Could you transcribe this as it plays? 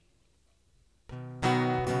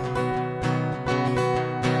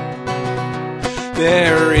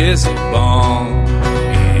There is a balm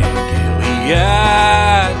in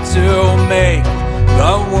Gilead to make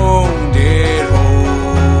the wounded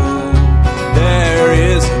whole. There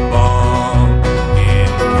is a balm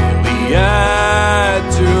in Gilead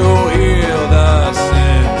to heal the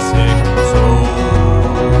sin-sick soul.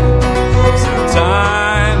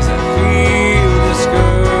 Sometimes I feel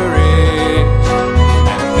discouraged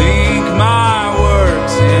and think my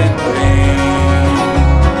work's in vain.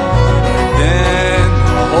 But then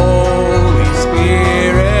the Holy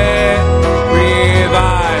Spirit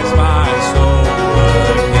revives my soul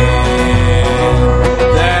again.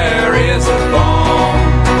 There is a balm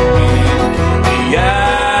in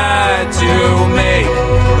Gilead to make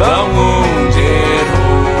the wounded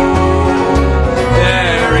whole.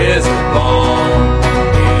 There is a balm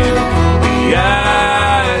in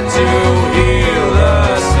Gilead to heal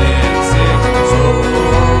the sin-sick soul.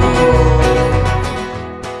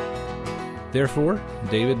 Therefore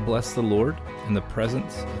David blessed the Lord in the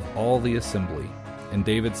presence of all the assembly. And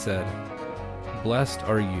David said, Blessed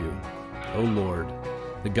are you, O Lord,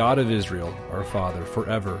 the God of Israel, our Father,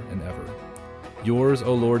 forever and ever. Yours,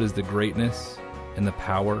 O Lord, is the greatness and the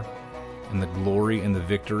power and the glory and the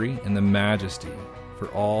victory and the majesty, for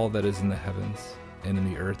all that is in the heavens and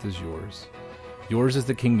in the earth is yours. Yours is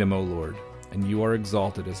the kingdom, O Lord, and you are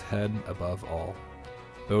exalted as head above all.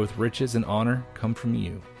 Both riches and honor come from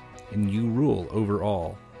you, and you rule over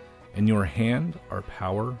all. In your hand are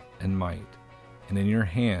power and might, and in your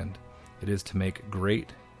hand it is to make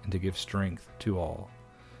great and to give strength to all.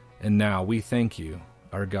 And now we thank you,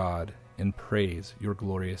 our God, and praise your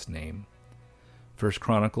glorious name. 1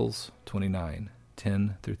 Chronicles 29,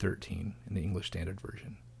 10 through 13 in the English Standard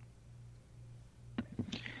Version.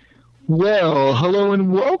 Well, hello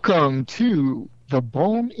and welcome to the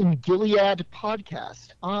Balm in Gilead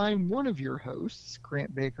podcast. I'm one of your hosts,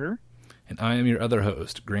 Grant Baker. And I am your other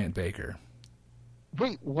host, Grant Baker.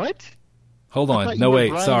 Wait, what? Hold I on. thought you No, were wait.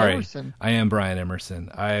 Brian Sorry. Emerson. I am Brian Emerson.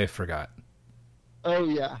 I forgot. Oh,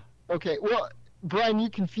 yeah. Okay, well, Brian, you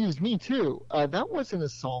confused me too. That wasn't a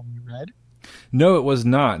psalm you read. No, it was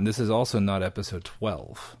not. And this is also not episode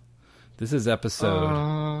 12. This is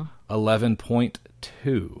episode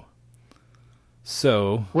 11.2.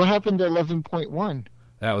 So, What happened to 11.1?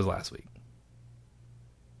 that was last week.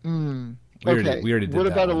 Hmm. We Okay. already did what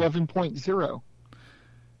that about one. 11.0?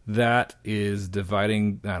 That is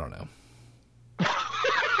dividing, I don't know.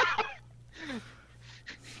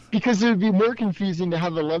 Because it would be more confusing to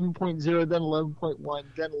have 11.0, then 11.1,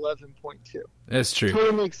 then 11.2. That's true.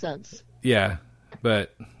 Totally makes sense. Yeah,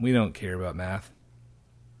 but we don't care about math.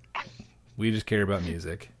 We just care about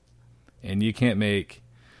music. And you can't make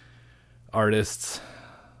artists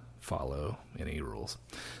follow any rules.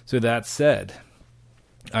 So that said,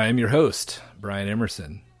 I am your host, Brian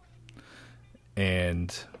Emerson.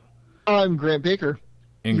 And I'm Grant Baker,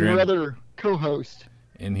 your other co-host.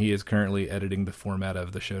 And he is currently editing the format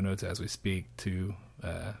of the show notes as we speak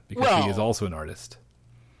because he is also an artist.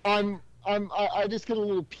 I just get a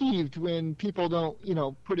little peeved when people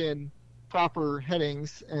don't, put in proper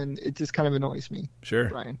headings, and it just kind of annoys me. Sure.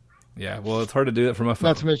 Brian. Yeah, well, it's hard to do that from a phone.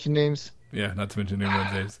 Not to mention names. Yeah, not to mention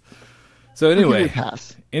anyone's names. So I'll give you anyway, a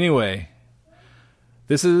pass.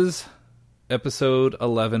 This is episode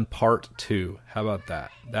 11, part 2. How about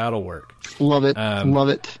that? That'll work. Love it. Love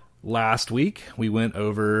it. Last week, we went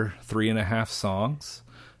over 3.5 songs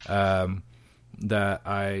that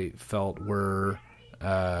I felt were,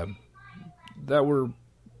 I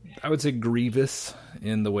would say, grievous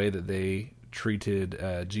in the way that they treated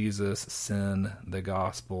Jesus, sin, the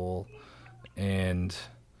gospel, and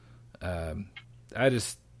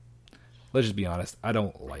let's just be honest, I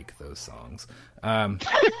don't like those songs.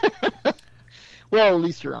 Well, at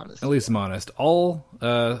least you're honest. At least I'm honest. All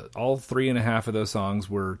 3.5 of those songs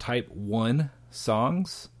were Type 1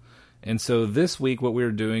 songs. And so this week what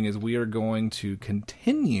we're doing is we are going to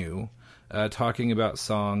continue talking about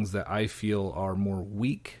songs that I feel are more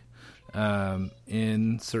weak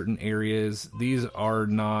in certain areas. These are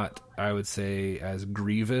not, I would say, as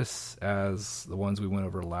grievous as the ones we went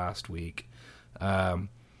over last week.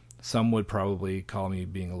 Some would probably call me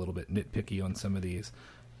being a little bit nitpicky on some of these.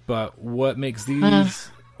 But what makes these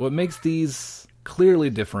clearly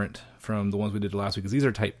different from the ones we did last week is these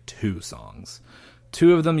are Type 2 songs.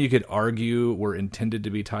 2 of them you could argue were intended to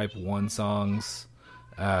be Type 1 songs.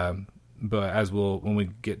 But when we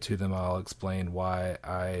get to them, I'll explain why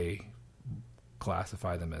I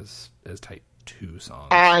classify them as Type 2 songs.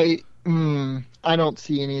 I don't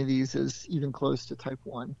see any of these as even close to Type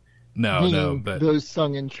 1. No, but those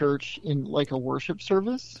sung in church in like a worship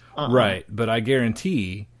service. Right, but I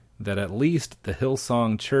guarantee that at least the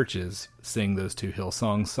Hillsong churches sing those 2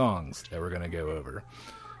 Hillsong songs that we're going to go over.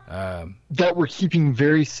 That we're keeping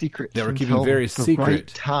very secret. That we're keeping very secret. Right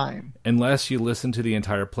time. Unless you listen to the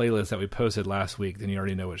entire playlist that we posted last week, then you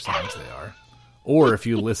already know which songs they are. Or if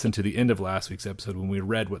you listen to the end of last week's episode when we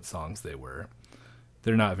read what songs they were,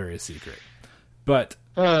 they're not very secret. But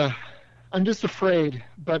I'm just afraid,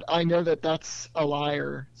 but I know that that's a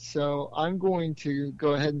liar. So I'm going to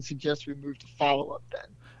go ahead and suggest we move to follow-up then.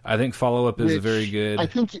 I think follow-up is a very good... I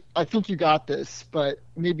think you got this, but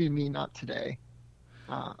maybe me not today.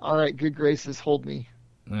 All right, good graces, hold me.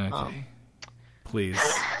 Okay. Please,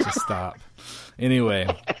 just stop. Anyway.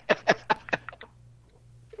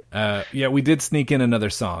 Yeah, we did sneak in another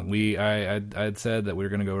song. I had said that we were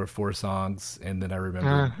going to go over 4 songs, and then I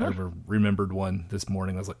remembered one this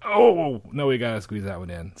morning. I was like, oh, no, we got to squeeze that one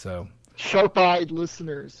in. So sharp-eyed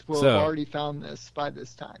listeners will have already found this by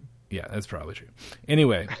this time. Yeah, that's probably true.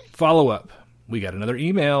 Anyway, follow-up. We got another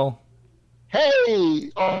email.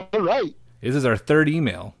 Hey, all right. This is our 3rd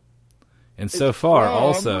email. And so far,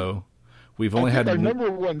 also, we've only had our number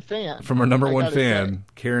 1 fan. From our number 1 fan,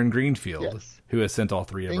 Karen Greenfield, yes, who has sent all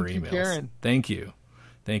 3 of our emails. Karen. Thank you,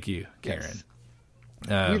 Karen.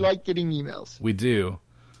 Yes. We like getting emails. We do.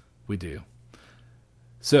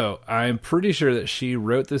 So I'm pretty sure that she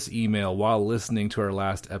wrote this email while listening to our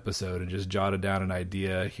last episode and just jotted down an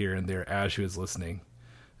idea here and there as she was listening.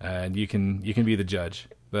 And you can be the judge.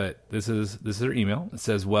 But this is her email. It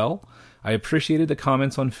says, well, I appreciated the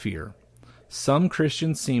comments on fear. Some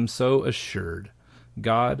Christians seem so assured.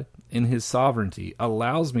 God, in his sovereignty,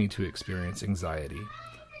 allows me to experience anxiety.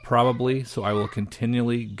 Probably so I will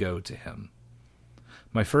continually go to him.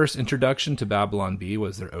 My first introduction to Babylon Bee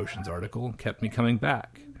was their Oceans article, kept me coming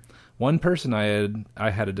back. One person I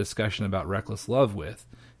had a discussion about reckless love with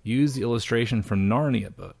used the illustration from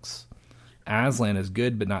Narnia books. Aslan is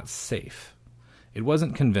good but not safe. It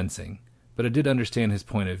wasn't convincing, but I did understand his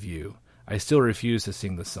point of view. I still refuse to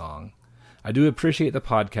sing the song. I do appreciate the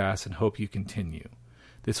podcast and hope you continue.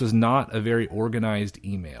 This was not a very organized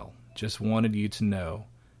email. Just wanted you to know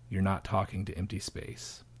you're not talking to empty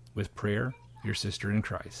space. With prayer, your sister in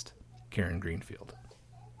Christ, Karen Greenfield.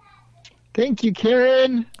 Thank you,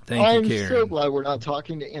 Karen. Thank you, Karen. I'm so glad we're not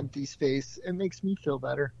talking to empty space. It makes me feel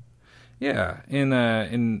better. Yeah,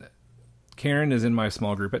 and Karen is in my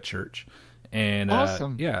small group at church. And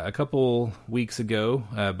awesome. A couple weeks ago,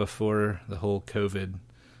 before the whole COVID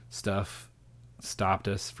stuff stopped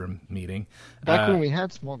us from meeting. Back when we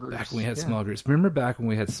had small groups. Back when we had small groups. Remember back when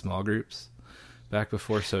we had small groups? Back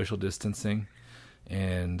before social distancing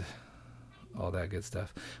and all that good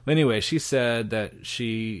stuff. But anyway, she said that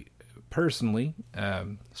she personally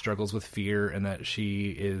struggles with fear and that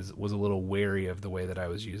she was a little wary of the way that I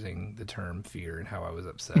was using the term fear and how I was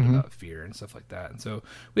upset about fear and stuff like that. And so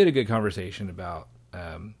we had a good conversation about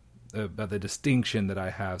the distinction that I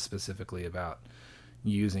have specifically about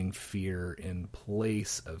using fear in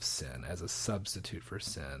place of sin, as a substitute for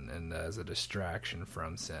sin and as a distraction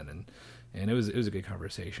from sin. And it was a good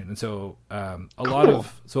conversation. And so a lot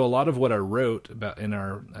of what I wrote about in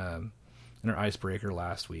our icebreaker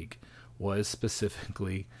last week was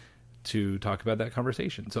specifically to talk about that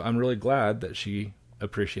conversation. So I'm really glad that she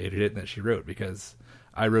appreciated it and that she wrote, because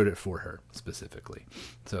I wrote it for her specifically.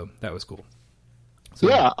 So that was cool. So,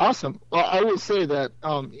 yeah, awesome. Well, I will say that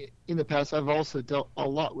in the past I've also dealt a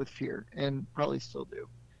lot with fear, and probably still do.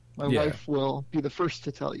 My wife will be the first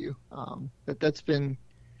to tell you that's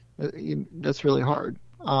really hard.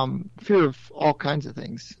 Fear of all kinds of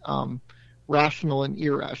things, rational and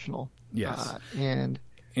irrational. Yes. And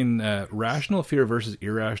in rational fear versus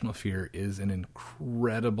irrational fear is an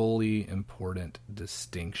incredibly important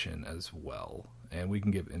distinction as well. And we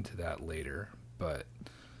can get into that later. But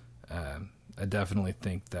I definitely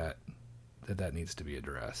think that needs to be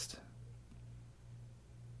addressed.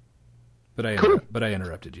 But I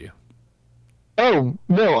interrupted you. Oh,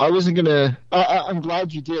 no, I wasn't going to. I'm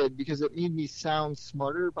glad you did, because it made me sound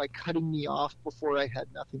smarter by cutting me off before I had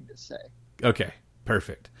nothing to say. Okay,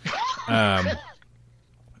 perfect. And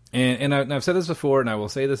I've said this before, and I will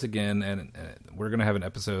say this again, and we're going to have an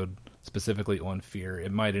episode specifically on fear.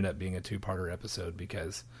 It might end up being a 2-parter episode,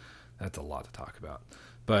 because that's a lot to talk about.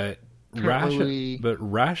 But rational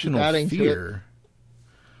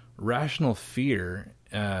fear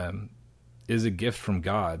is a gift from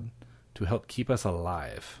God to help keep us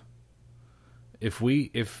alive.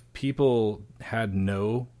 If people had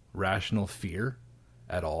no rational fear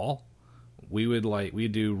at all,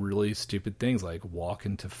 we'd do really stupid things like walk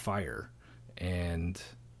into fire and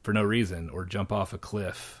for no reason, or jump off a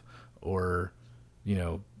cliff, or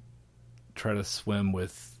try to swim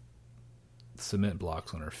with cement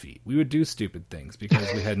blocks on our feet. We would do stupid things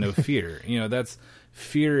because we had no fear.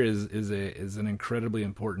 Fear is an incredibly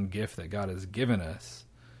important gift that God has given us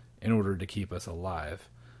in order to keep us alive.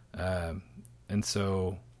 And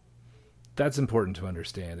so that's important to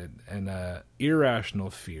understand. And irrational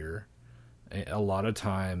fear, a lot of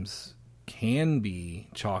times, can be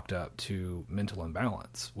chalked up to mental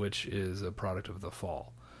imbalance, which is a product of the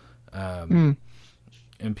fall.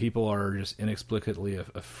 And people are just inexplicably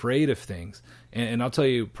afraid of things. And I'll tell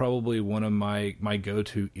you, probably one of my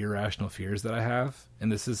go-to irrational fears that I have,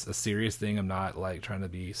 and this is a serious thing, I'm not like trying to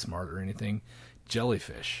be smart or anything,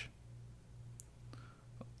 jellyfish.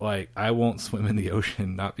 Like, I won't swim in the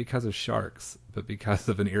ocean, not because of sharks, but because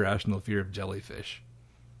of an irrational fear of jellyfish.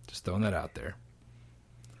 Just throwing that out there.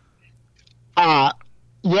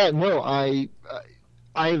 Yeah, no,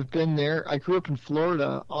 I've been there. I grew up in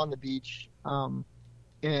Florida on the beach,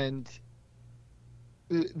 and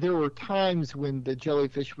there were times when the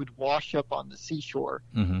jellyfish would wash up on the seashore,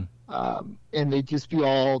 mm-hmm. And they'd just be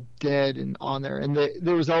all dead and on there. And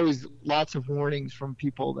there was always lots of warnings from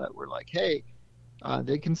people that were like, "Hey,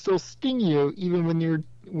 they can still sting you even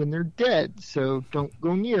when they're dead. So don't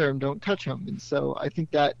go near them, don't touch them." And so I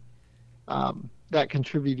think that that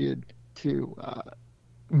contributed to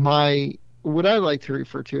what I like to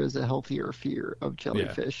refer to as a healthier fear of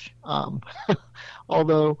jellyfish. Yeah.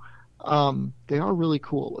 Although they are really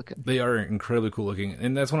cool looking. They are incredibly cool looking,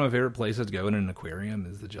 and that's one of my favorite places to go in an aquarium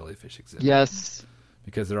is the jellyfish exhibit. Yes,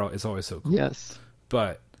 because it's always so cool. Yes,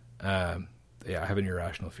 but I have an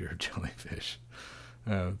irrational fear of jellyfish.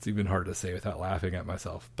 It's even hard to say without laughing at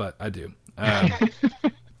myself, but I do.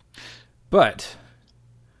 But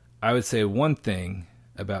I would say one thing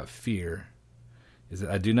about fear is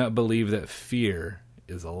that I do not believe that fear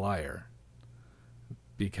is a liar,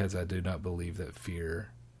 because I do not believe that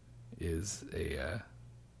fear is a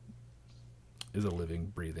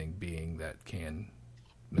living, breathing being that can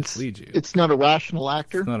mislead you. It's not a rational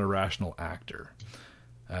actor. It's not a rational actor.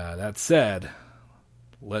 That said,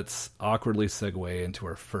 let's awkwardly segue into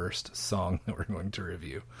our first song that we're going to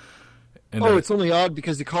review. And it's only odd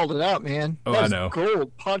because you called it out, man. Oh, I know.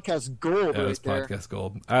 Gold. Podcast gold right there. Podcast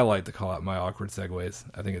gold. I like to call out my awkward segues.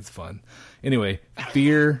 I think it's fun. Anyway,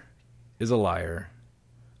 Fear is a Liar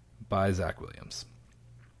by Zach Williams.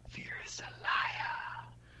 Fear is a liar.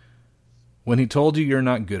 When he told you you're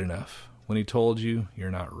not good enough. When he told you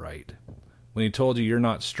you're not right. When he told you you're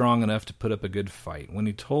not strong enough to put up a good fight. When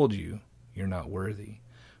he told you you're not worthy.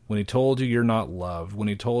 When he told you you're not loved. When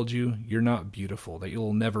he told you you're not beautiful, that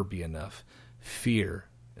you'll never be enough. Fear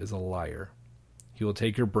is a liar. He will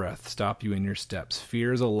take your breath, stop you in your steps.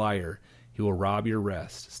 Fear is a liar. He will rob your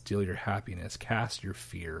rest, steal your happiness, cast your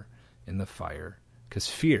fear in the fire. 'Cause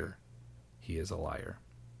fear, he is a liar.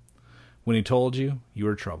 When he told you you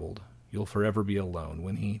were troubled, you'll forever be alone.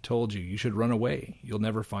 When he told you you should run away, you'll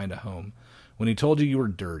never find a home. When he told you you were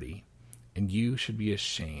dirty, and you should be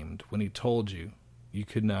ashamed. When he told you you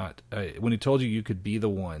could not, when he told you you could be the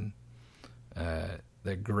one,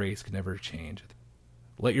 that grace could never change.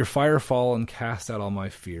 Let your fire fall and cast out all my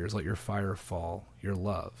fears. Let your fire fall. Your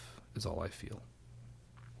love is all I feel.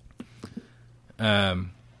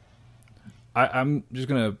 I'm just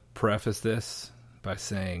going to preface this by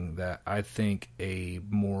saying that I think a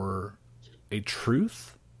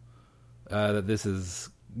truth that this is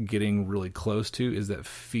getting really close to is that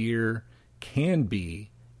fear can be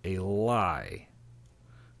a lie.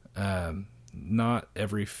 Not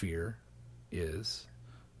every fear is,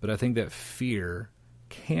 but I think that fear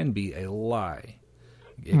can be a lie.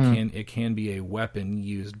 It can be a weapon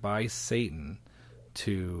used by Satan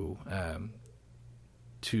to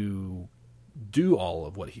do all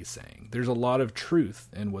of what he's saying. There's a lot of truth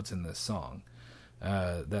in what's in this song.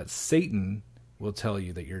 That Satan will tell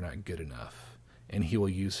you that you're not good enough, and he will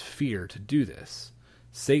use fear to do this.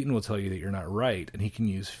 Satan will tell you that you're not right, and he can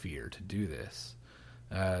use fear to do this.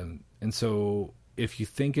 And so if you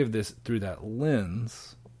think of this through that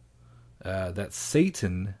lens, that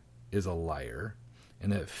Satan is a liar,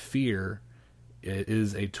 and that fear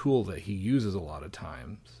is a tool that he uses a lot of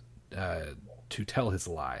times to tell his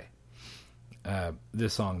lie,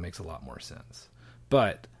 this song makes a lot more sense.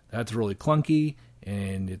 But that's really clunky,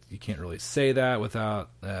 and you can't really say that without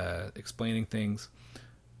explaining things.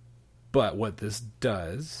 But what this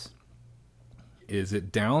does is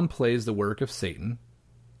it downplays the work of Satan.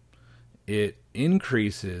 It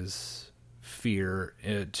increases fear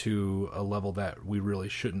to a level that we really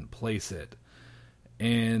shouldn't place it.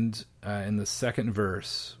 And in the second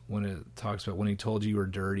verse, when it talks about when he told you were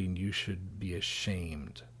dirty and you should be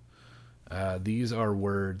ashamed, these are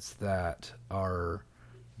words that are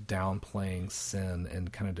downplaying sin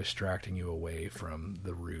and kind of distracting you away from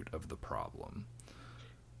the root of the problem.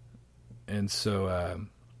 And so,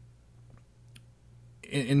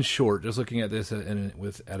 in short, just looking at this as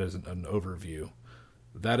an overview,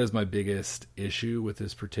 that is my biggest issue with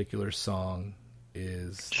this particular song,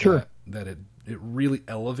 is that it really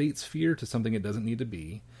elevates fear to something it doesn't need to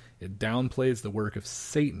be. It downplays the work of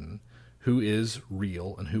Satan, who is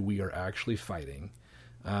real and who we are actually fighting.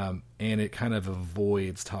 And it kind of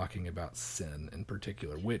avoids talking about sin in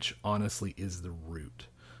particular, which honestly is the root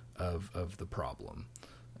of the problem.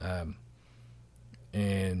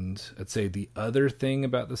 And I'd say the other thing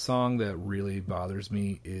about the song that really bothers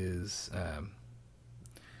me is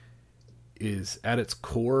at its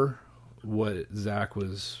core, what Zach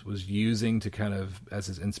was using to kind of as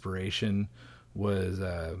his inspiration was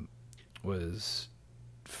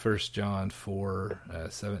 1 John 4,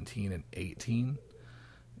 17 and 18.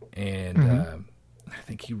 And I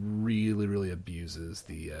think he really, really abuses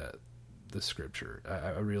the scripture.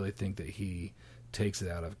 I really think that he takes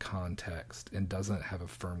it out of context and doesn't have a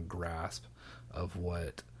firm grasp of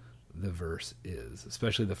what the verse is,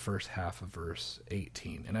 especially the first half of verse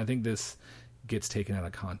 18. And I think this gets taken out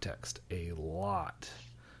of context a lot.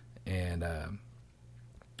 And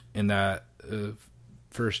in that 1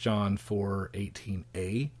 John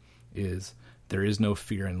 4:18a is, there is no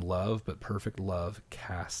fear in love, but perfect love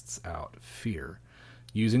casts out fear.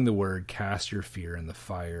 Using the word cast your fear in the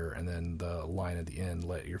fire, and then the line at the end,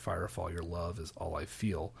 let your fire fall, your love is all I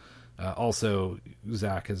feel. Also,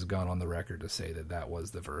 Zach has gone on the record to say that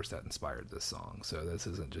was the verse that inspired this song. So this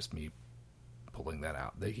isn't just me pulling that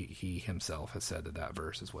out. He himself has said that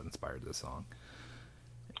verse is what inspired this song.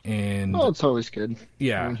 And it's always good.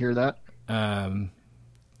 Yeah, when we hear that. But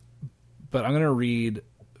I'm going to read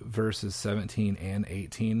verses 17 and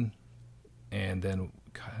 18, and then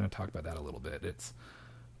kind of talk about that a little bit. It's,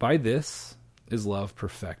 by this is love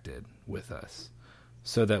perfected with us,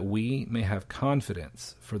 so that we may have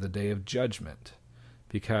confidence for the day of judgment,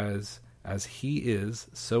 because as he is,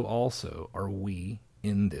 so also are we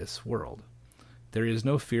in this world. There is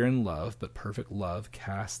no fear in love, but perfect love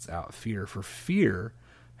casts out fear, for fear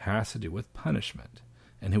has to do with punishment,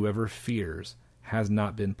 and whoever fears has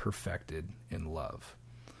not been perfected in love.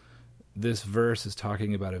 This verse is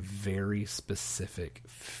talking about a very specific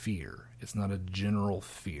fear. It's not a general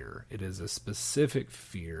fear. It is a specific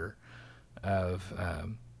fear of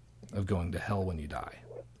going to hell when you die.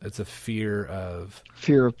 It's a fear of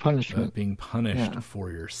punishment, being punished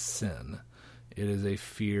for your sin. It is a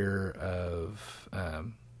fear of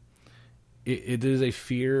it is a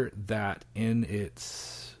fear that in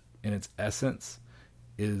its essence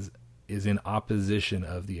is in opposition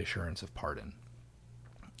of the assurance of pardon.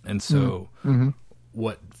 And so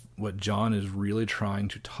what John is really trying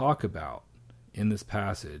to talk about in this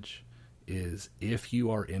passage is, if you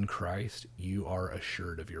are in Christ, you are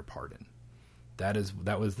assured of your pardon. That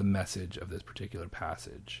was the message of this particular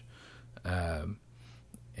passage. And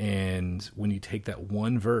when you take that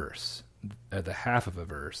one verse, the half of a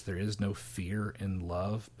verse, there is no fear in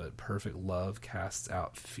love, but perfect love casts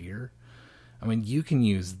out fear. I mean, you can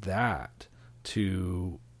use that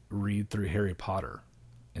to read through Harry Potter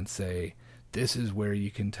and say, this is where you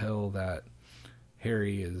can tell that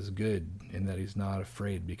Harry is good and that he's not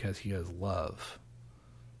afraid because he has love.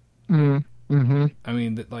 Mm-hmm. I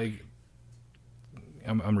mean,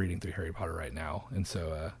 I'm reading through Harry Potter right now, and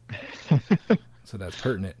so so that's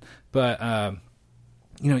pertinent. But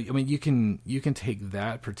you can take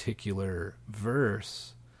that particular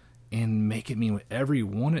verse and make it mean whatever you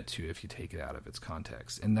want it to if you take it out of its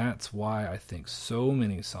context. And that's why I think so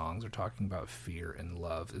many songs are talking about fear and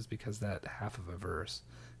love, is because that half of a verse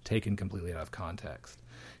taken completely out of context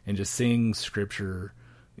and just seeing scripture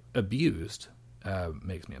abused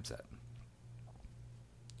makes me upset,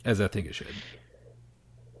 as I think it should.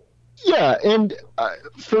 Yeah, and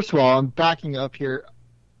first of all, I'm backing up here.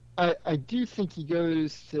 I do think he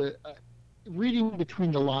goes to... reading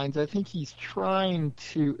between the lines, I think he's trying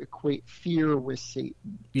to equate fear with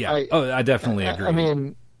Satan. Yeah, I definitely agree. I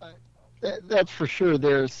mean, that's for sure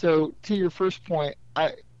there. So to your first point,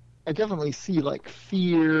 I definitely see like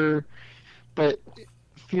fear, but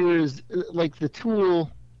fear is like the tool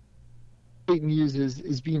Satan uses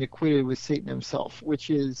is being equated with Satan himself, which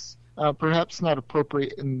is perhaps not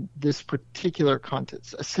appropriate in this particular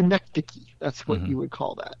context. A synecdoche, that's what you would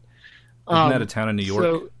call that. Isn't that a town in New York?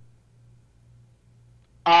 So,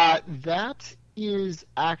 that is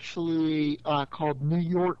actually called New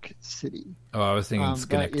York City. Oh, I was thinking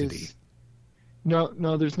Schenectady.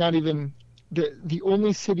 No, there's not even... The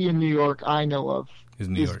only city in New York I know of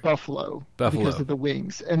is Buffalo because of the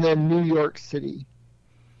wings. And then New York City.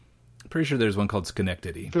 Pretty sure there's one called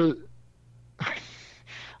Schenectady.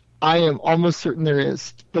 I am almost certain there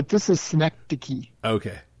is, but this is Synecdoche.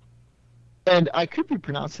 Okay. And I could be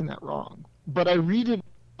pronouncing that wrong, but I read it in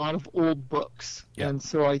a lot of old books, and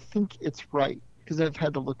so I think it's right because I've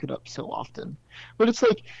had to look it up so often. But it's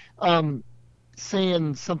like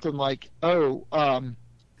saying something like, the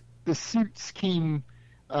suits came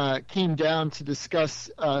down to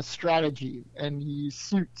discuss strategy, and you use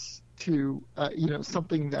suits to,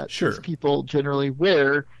 something that these people generally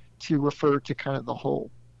wear to refer to kind of the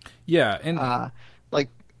whole. Yeah, and like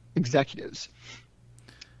executives.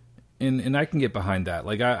 And I can get behind that.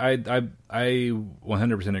 Like I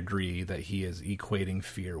 100% agree that he is equating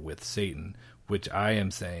fear with Satan, which I am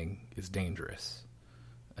saying is dangerous.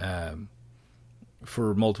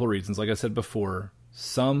 For multiple reasons. Like I said before,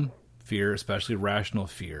 some fear, especially rational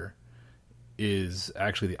fear, is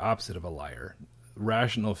actually the opposite of a liar.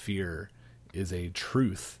 Rational fear is a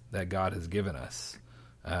truth that God has given us.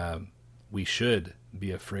 We should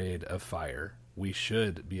be afraid of fire. We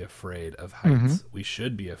should be afraid of heights. We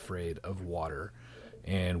should be afraid of water.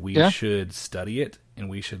 And we should study it, and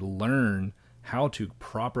we should learn how to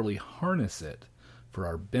properly harness it for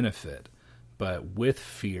our benefit. But with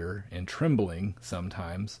fear and trembling,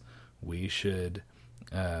 sometimes we should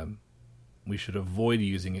avoid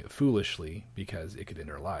using it foolishly because it could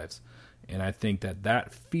end our lives. And I think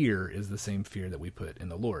that fear is the same fear that we put in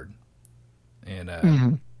the Lord.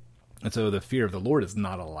 And so the fear of the Lord is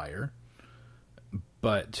not a liar,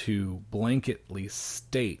 but to blanketly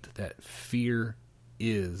state that fear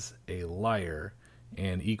is a liar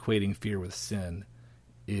and equating fear with sin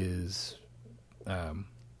is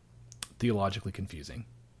theologically confusing.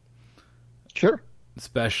 Sure.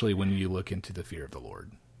 Especially when you look into the fear of the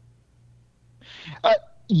Lord.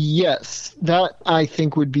 Yes, that I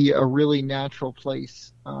think would be a really natural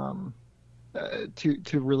place to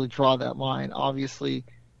really draw that line. Obviously,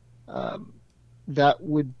 that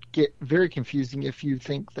would get very confusing if you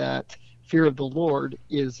think that fear of the Lord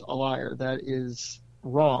is a liar. That is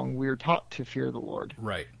wrong. We are taught to fear the Lord,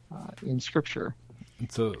 right, in Scripture.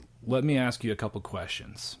 So let me ask you a couple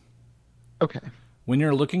questions. Okay. When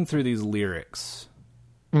you're looking through these lyrics,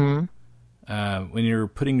 when you're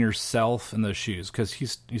putting yourself in those shoes, because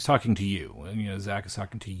he's talking to you, and Zach is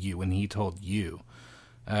talking to you, and he told you,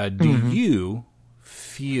 do you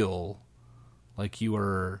feel like you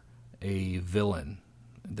are a villain,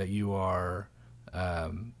 that you are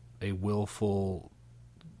a willful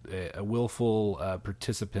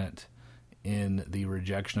participant in the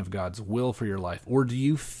rejection of God's will for your life, or do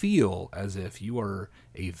you feel as if you are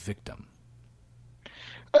a victim?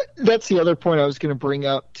 That's the other point I was going to bring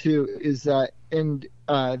up too, is that in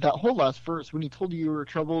that whole last verse, when he told you were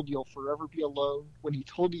troubled, you'll forever be alone. When he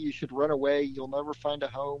told you should run away, you'll never find a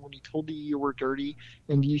home. When he told you you were dirty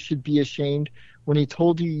and you should be ashamed. When he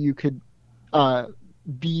told you you could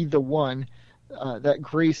be the one, that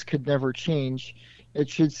grace could never change. It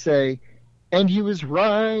should say, and he was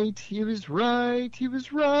right, he was right, he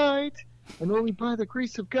was right, and only by the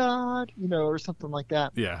grace of God, or something like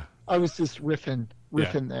that. Yeah. I was just riffing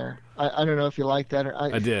there. I don't know if you like that.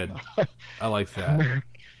 I did. I like that.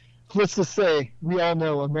 Let's just say we all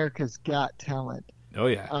know America's Got Talent. Oh,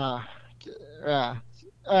 yeah.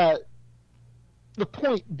 The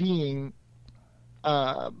point being,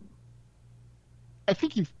 I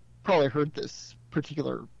think you've probably heard this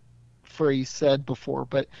particular phrase said before,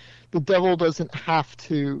 but the devil doesn't have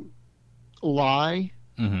to lie.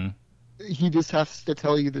 Mm-hmm. He just has to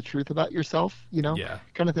tell you the truth about yourself,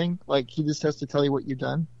 kind of thing. Like he just has to tell you what you've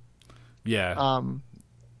done. Yeah.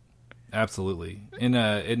 Absolutely.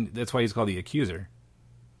 And that's why he's called the accuser.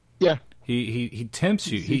 Yeah. He tempts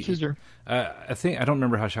you. He's the accuser. I don't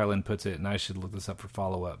remember how Shylin puts it, and I should look this up for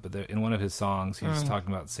follow up. But in one of his songs, he's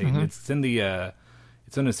talking about Satan. Mm-hmm. It's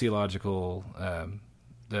in the theological,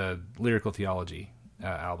 the lyrical theology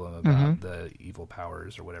album about the evil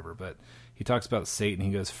powers or whatever. But he talks about Satan.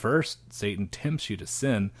 He goes, first, Satan tempts you to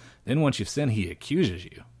sin. Then once you've sinned, he accuses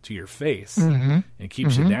you to your face and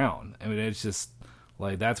keeps you down. I mean, it's just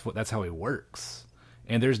like that's how he works.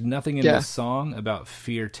 And there's nothing in this song about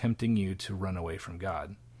fear tempting you to run away from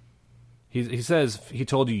God. He says he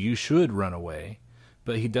told you should run away,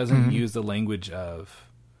 but he doesn't use the language of,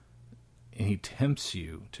 and he tempts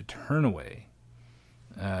you to turn away,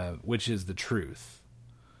 which is the truth.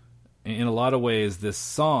 In a lot of ways, this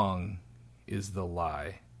song is the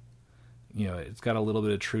lie. It's got a little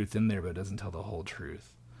bit of truth in there, but it doesn't tell the whole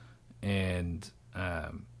truth. And,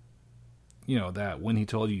 that when he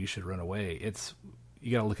told you should run away,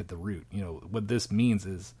 you got to look at the root. What this means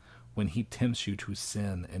is when he tempts you to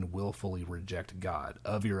sin and willfully reject God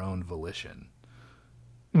of your own volition,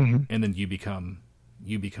 Mm-hmm. and then you become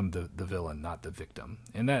the villain, not the victim.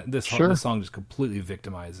 And that this Sure. song just completely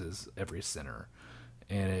victimizes every sinner,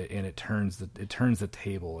 and it turns the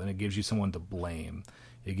table, and it gives you someone to blame.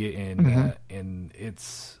 And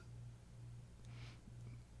it's,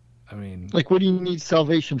 I mean, Like, what do you need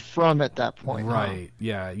salvation from at that point? huh? right?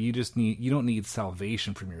 Yeah, you don't need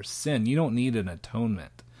salvation from your sin. You don't need an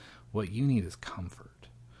atonement. What you need is comfort.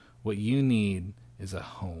 What you need is a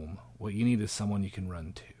home. What you need is someone you can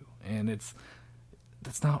run to. And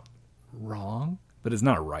that's not wrong, but it's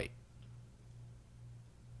not right.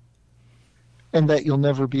 And that you'll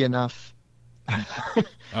never be enough.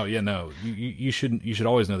 Oh yeah, no. You should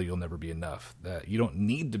always know that you'll never be enough. That you don't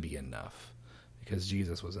need to be enough because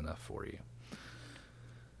Jesus was enough for you.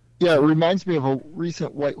 Yeah, it reminds me of a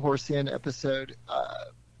recent White Horse Inn episode.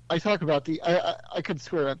 I talk about I could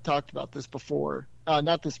swear I've talked about this before.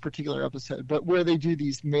 Not this particular episode, but where they do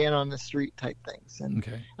these man on the street type things. And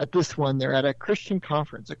Okay. at this one, they're at a Christian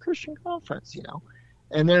conference,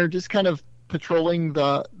 and they're just kind of patrolling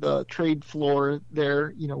the trade floor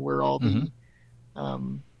there, where all the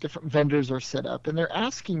different vendors are set up. And they're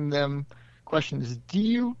asking them questions. Do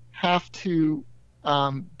you have to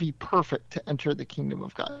be perfect to enter the kingdom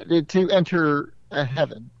of God, to enter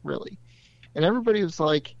heaven, really? And everybody was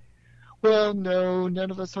like, well, no, none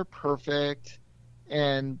of us are perfect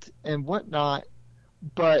and whatnot.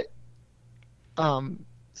 But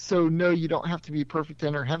so no, you don't have to be perfect to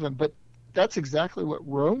enter heaven. But that's exactly what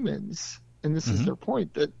Romans, and this is their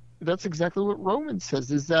point, that's exactly what Romans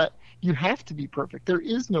says, is that you have to be perfect. There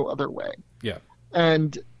is no other way. Yeah.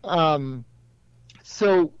 And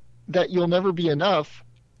so that you'll never be enough,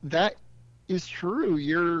 that is true.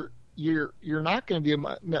 You're not going to be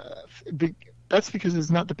enough. That's because it's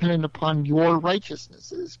not dependent upon your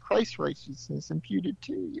righteousness. It is Christ's righteousness imputed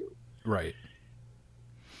to you. Right.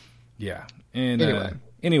 Yeah. And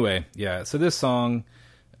Anyway. Yeah. So this song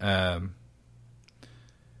made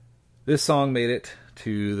it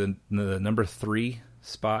to the number 3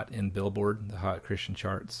 spot in Billboard, the Hot Christian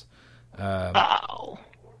charts. Wow.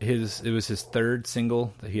 It was his third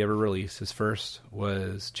single that he ever released. His first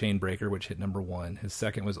was Chain Breaker, which hit number 1. His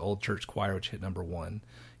second was Old Church Choir, which hit number 1.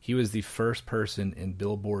 He was the first person in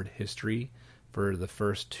Billboard history for the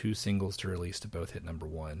first 2 singles to release to both hit number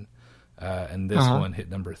 1. And this one hit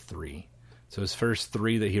number 3. So his first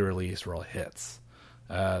 3 that he released were all hits.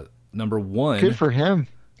 Number 1. Good for him.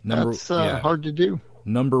 That's hard to do.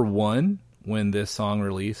 Number 1 when this song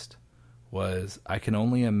released was I Can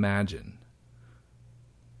Only Imagine.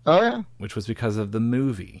 Oh, yeah. Which was because of the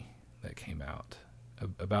movie that came out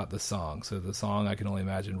about the song. So the song I Can Only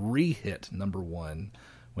Imagine re-hit number 1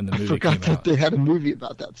 when the movie came out. I forgot that they had a movie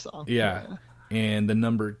about that song. Yeah. And the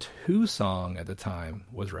number 2 song at the time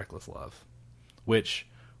was Reckless Love, which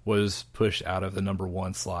was pushed out of the number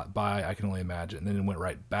 1 slot by I Can Only Imagine. And then it went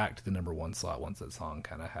right back to the number 1 slot once that song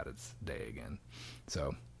kind of had its day again.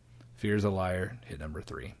 So Fear's a Liar hit number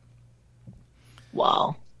 3.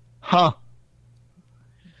 Wow. Huh.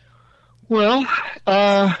 Well,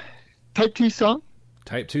 Type 2 song?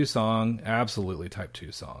 Type 2 song, absolutely Type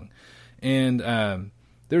 2 song. And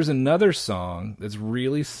there's another song that's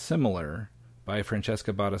really similar by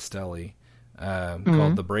Francesca Battistelli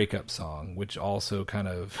called The Breakup Song, which also kind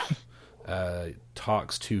of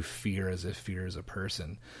talks to fear as if fear is a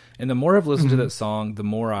person. And the more I've listened to that song, the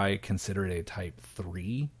more I consider it a Type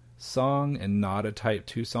 3 song and not a Type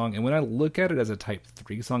 2 song. And when I look at it as a Type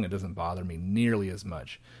 3 song, it doesn't bother me nearly as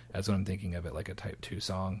much as when I'm thinking of it like a Type 2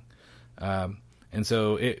 song. And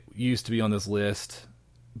so it used to be on this list,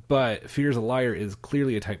 but Fear's a Liar is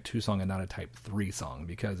clearly a Type 2 song and not a Type 3 song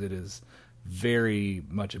because it is very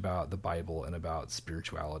much about the Bible and about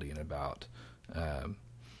spirituality and about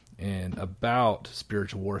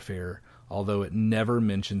spiritual warfare, although it never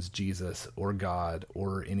mentions Jesus or God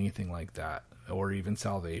or anything like that, or even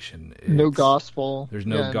salvation. No gospel. There's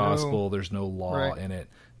no gospel. There's no law right. in it,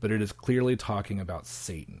 but it is clearly talking about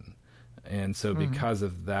Satan. And so because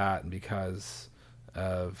of that and because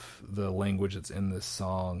of the language that's in this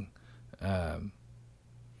song,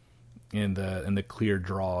 and the clear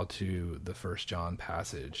draw to the 1 John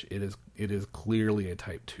passage, it is clearly a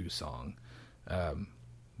Type 2 song.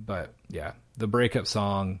 But yeah, the breakup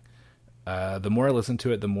song, the more I listen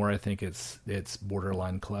to it, the more I think it's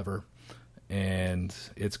borderline clever, and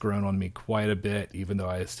it's grown on me quite a bit, even though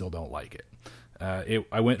I still don't like it.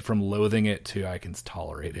 I went from loathing it to I can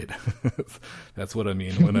tolerate it. That's what I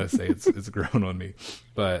mean when I say it's grown on me.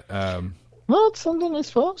 But well, it's something, I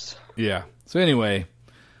suppose. Yeah. So anyway,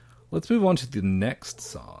 let's move on to the next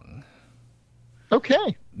song.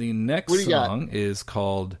 Okay. The next song is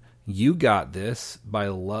called You Got This by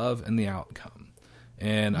Love and the Outcome.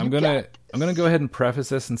 And I'm gonna go ahead and preface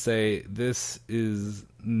this and say this is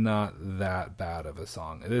not that bad of a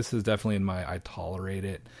song. This is definitely in my I tolerate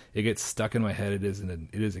it. It gets stuck in my head. It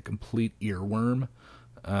is a complete earworm.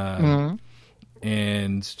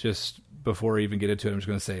 And just before I even get into it, I'm just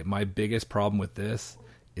going to say my biggest problem with this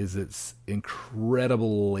is its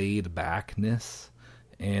incredible laid backness,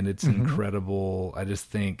 and it's incredible. I just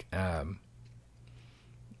think,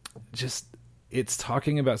 it's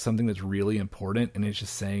talking about something that's really important, and it's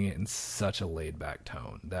just saying it in such a laid back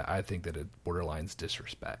tone that I think that it borderlines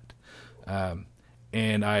disrespect.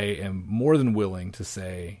 And I am more than willing to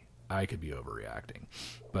say I could be overreacting,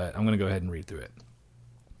 but I'm going to go ahead and read through it.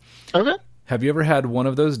 Okay. Have you ever had one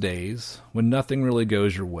of those days when nothing really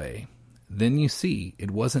goes your way? Then you see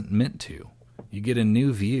it wasn't meant to. You get a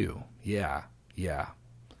new view. Yeah.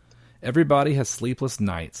 Everybody has sleepless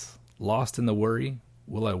nights, lost in the worry.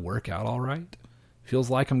 Will I work out all right? Feels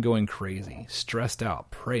like I'm going crazy, stressed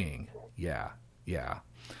out, praying. Yeah.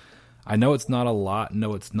 I know it's not a lot.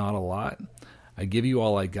 No, it's not a lot. I give you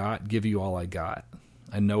all I got, give you all I got.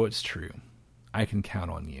 I know it's true. I can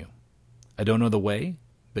count on you. I don't know the way,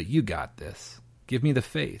 but you got this. Give me the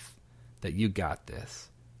faith that you got this.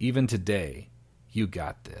 Even today, you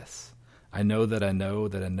got this. I know that I know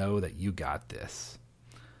that I know that you got this.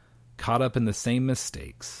 Caught up in the same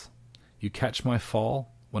mistakes. You catch my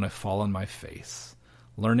fall when I fall on my face.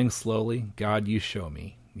 Learning slowly, God, you show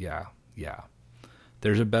me. Yeah.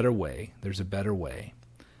 There's a better way. There's a better way.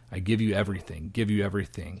 I give you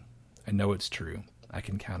everything. I know it's true. I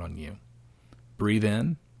can count on you. Breathe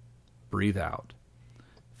in, breathe out.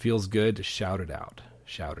 Feels good to shout it out.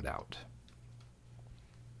 Shout it out.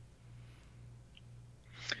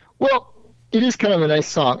 Well, it is kind of a nice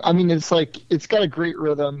song. I mean, it's got a great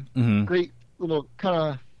rhythm, great little kind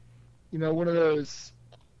of, one of those.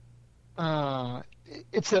 I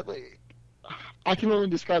can only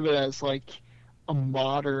describe it as like a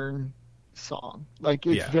modern song. Like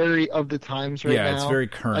it's very of the times right now. Yeah, it's very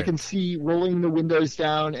current. I can see rolling the windows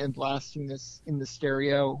down and blasting this in the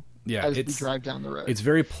stereo as we drive down the road. It's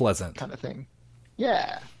very pleasant, kind of thing.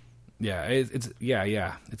 Yeah. Yeah, it's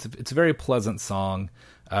a very pleasant song.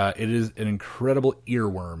 It is an incredible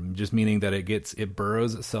earworm, just meaning that it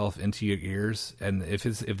burrows itself into your ears. And if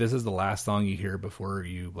this is the last song you hear before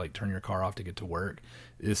you like turn your car off to get to work,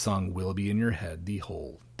 this song will be in your head the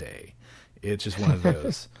whole day. It's just one of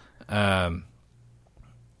those.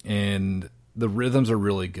 And the rhythms are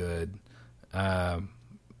really good.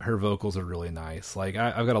 Her vocals are really nice. Like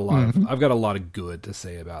I've got a lot of good to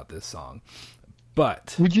say about this song.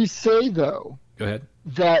 But would you say though? Go ahead.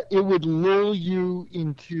 That it would lull you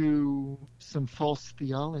into some false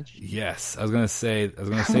theology. Yes, I was gonna say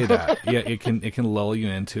that. Yeah, it can lull you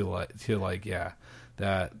into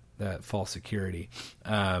that false security.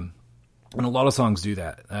 And a lot of songs do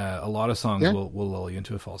that. A lot of songs will lull you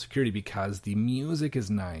into a false security because the music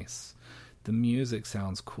is nice. The music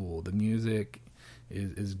sounds cool. The music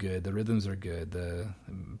is good. The rhythms are good.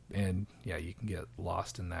 You can get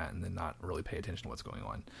lost in that and then not really pay attention to what's going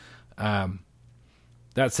on.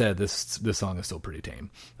 That said, this song is still pretty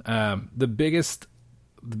tame. The biggest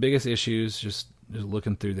issues, just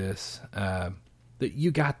looking through this, that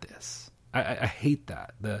you got this. I hate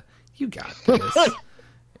that. You got this.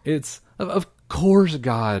 It's of course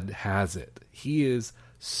God has it. He is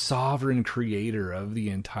sovereign creator of the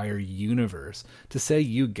entire universe. To say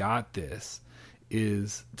you got this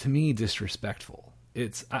is to me disrespectful.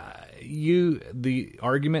 It's the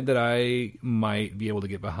argument that I might be able to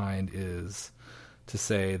get behind is to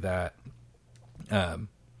say that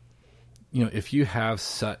if you have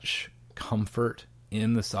such comfort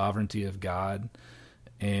in the sovereignty of God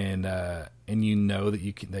and you know that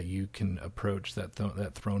you can approach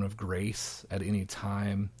that throne of grace at any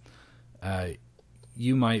time,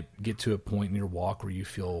 you might get to a point in your walk where you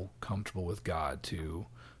feel comfortable with God to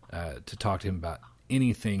talk to him about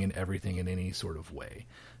anything and everything in any sort of way.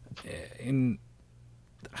 And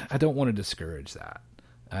I don't want to discourage that.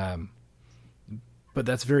 But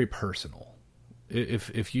that's very personal.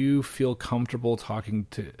 If you feel comfortable talking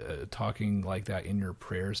like that in your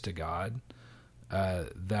prayers to God,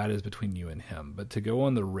 that is between you and him. But to go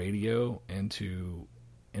on the radio and to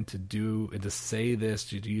say this,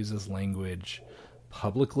 to use this language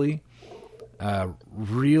publicly,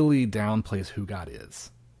 really downplays who God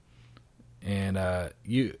is. And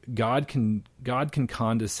God can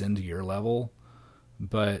condescend to your level,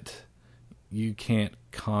 but you can't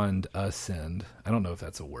condescend. I don't know if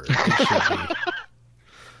that's a word. It should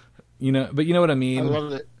be. But you know what I mean? I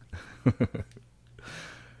love it.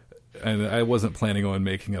 And I wasn't planning on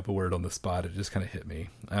making up a word on the spot. It just kind of hit me.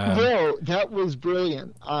 No, that was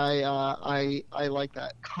brilliant. I like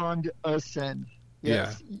that. Condescend.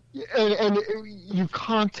 Yes. Yeah. And you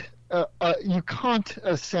can't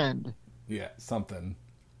ascend. Yeah, something.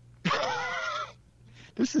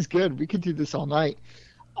 This is good. We could do this all night.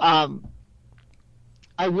 I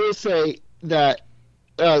will say that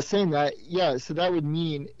saying that, yeah, so that would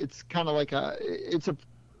mean it's kind of like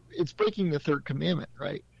it's breaking the third commandment,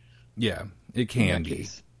 right? Yeah, it can be.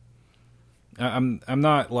 Case. I'm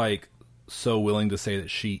not like so willing to say that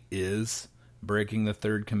she is breaking the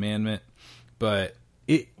third commandment, but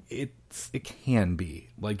it can be.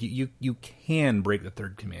 Like you can break the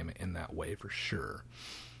third commandment in that way for sure.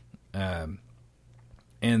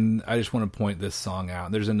 And I just want to point this song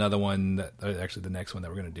out. There's another one that actually the next one that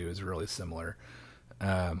we're going to do is really similar.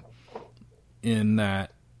 In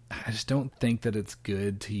that I just don't think that it's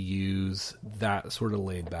good to use that sort of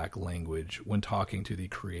laid back language when talking to the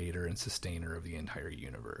creator and sustainer of the entire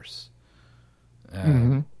universe.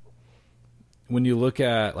 When you look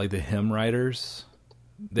at like the hymn writers,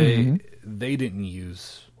 they didn't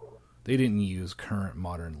use current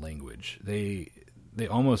modern language. They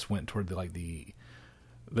almost went toward the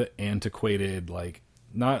antiquated, like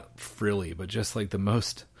not frilly, but just like the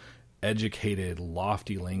most educated,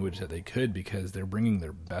 lofty language that they could, because they're bringing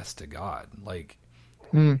their best to God. Like,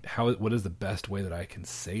 what is the best way that I can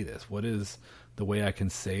say this? What is the way I can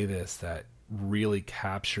say this that really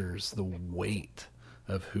captures the weight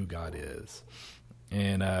of who God is?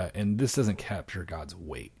 And this doesn't capture God's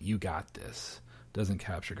weight. You got this. Doesn't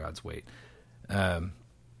capture God's weight.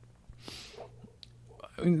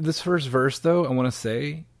 This first verse, though, I want to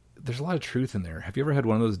say there's a lot of truth in there. Have you ever had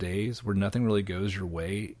one of those days where nothing really goes your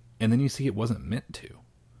way, and then you see it wasn't meant to?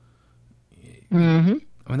 I mean,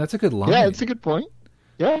 that's a good line. Yeah, it's a good point.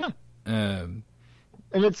 Yeah. And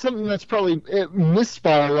it's something that's probably missed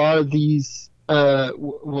by a lot of these,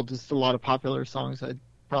 just a lot of popular songs, I'd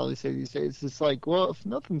probably say these days. It's like, well, if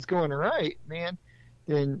nothing's going right, man,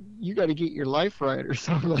 then you got to get your life right or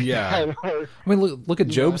something like that. Or, I mean, look at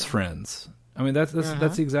Job's friends. I mean, that's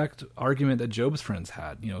the exact argument that Job's friends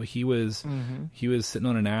had. You know, he was sitting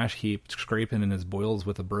on an ash heap, scraping in his boils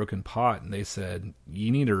with a broken pot, and they said,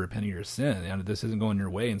 "You need to repent of your sin. And this isn't going your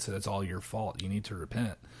way, and so that's all your fault. You need to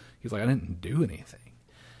repent." He's like, "I didn't do anything."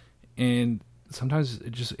 And sometimes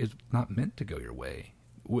it's not meant to go your way.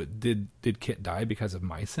 Did Kit die because of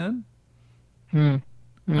my sin? I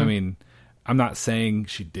mean, I'm not saying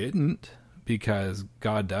she didn't, because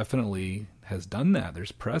God definitely has done that.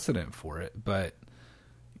 There's precedent for it, but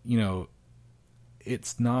you know,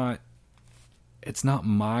 it's not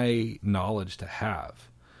my knowledge to have.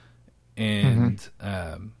 And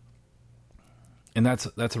and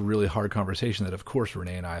that's a really hard conversation that, of course,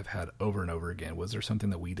 Renee and I have had over and over again. Was there something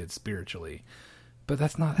that we did spiritually? But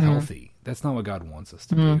that's not healthy. That's not what God wants us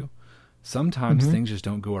to do. Sometimes things just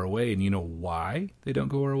don't go our way, and you know why they don't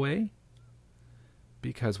go our way?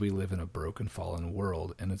 Because we live in a broken, fallen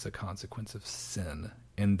world, and it's a consequence of sin.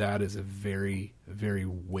 And that is a very, very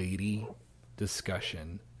weighty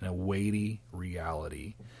discussion and a weighty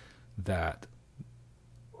reality that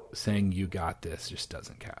saying you got this just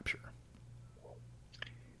doesn't capture.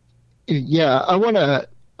 Yeah, I want to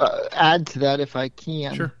add to that if I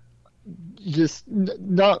can. Sure. Just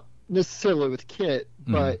not necessarily with Kit,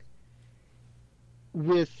 but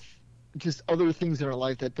with just other things in our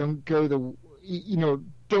life that don't go the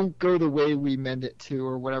way we meant it to,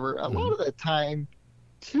 or whatever. A lot of the time,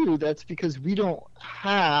 too, that's because we don't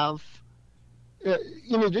have,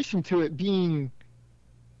 in addition to it being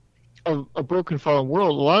a broken, fallen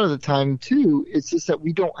world, a lot of the time, too, it's just that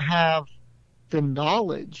we don't have the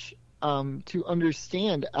knowledge to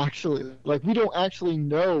understand, actually. Like, we don't actually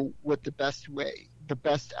know what the best way, the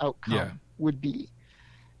best outcome would be.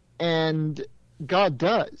 And God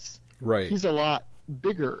does. Right. He's a lot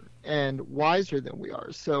bigger and wiser than we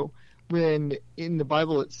are. So when in the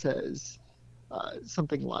Bible it says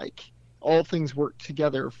something like, all things work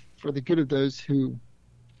together for the good of those who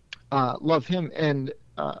love him and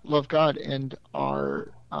love God and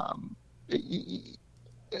are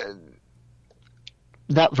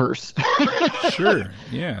that verse. Sure.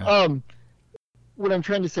 Yeah. What I'm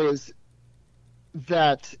trying to say is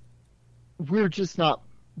that we're just not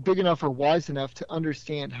big enough or wise enough to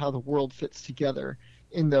understand how the world fits together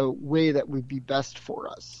in the way that would be best for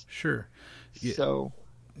us. Sure. So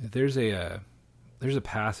there's a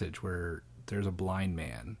passage where there's a blind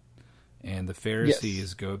man, and the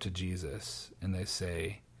Pharisees go up to Jesus and they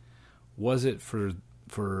say, "Was it for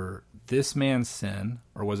this man's sin,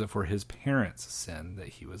 or was it for his parents' sin that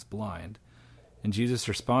he was blind?" And Jesus'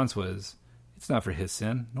 response was, It's not for his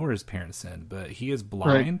sin, nor his parents' sin, but he is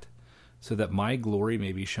blind so that my glory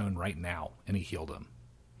may be shown right now. And he healed him.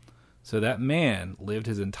 So that man lived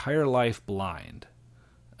his entire life blind,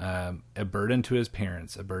 a burden to his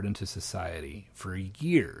parents, a burden to society for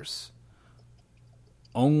years,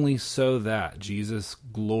 only so that Jesus'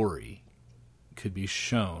 glory could be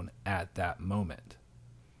shown at that moment.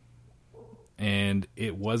 And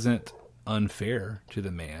it wasn't unfair to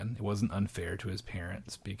the man. It wasn't unfair to his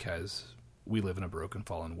parents, because we live in a broken,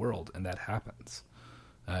 fallen world, and that happens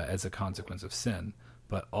as a consequence of sin.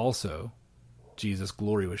 But also, Jesus'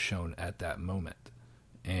 glory was shown at that moment,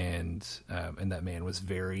 and that man was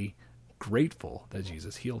very grateful that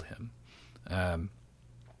Jesus healed him.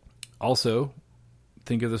 Also,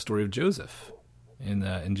 think of the story of Joseph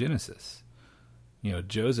in Genesis. You know,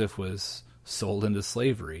 Joseph was sold into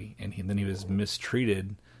slavery, and then he was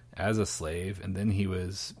mistreated as a slave, and then he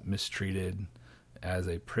was mistreated as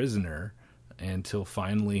a prisoner, until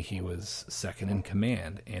finally he was second in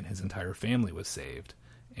command, and his entire family was saved,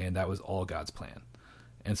 and that was all God's plan.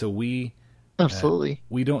 And so we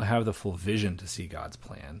don't have the full vision to see God's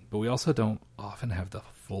plan, but we also don't often have the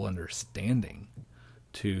full understanding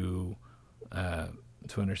to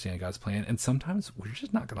understand God's plan, and sometimes we're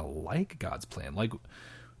just not going to like God's plan. Like,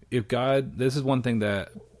 if God, this is one thing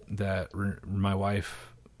that my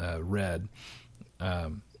wife read,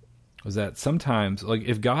 was that sometimes, like,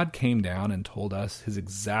 if God came down and told us his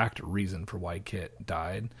exact reason for why Kit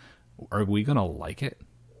died, are we going to like it?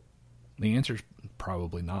 The answer is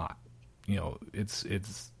probably not. You know,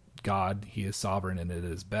 it's God, he is sovereign, and it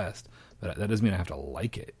is best, but that doesn't mean I have to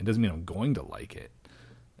like it. It doesn't mean I'm going to like it.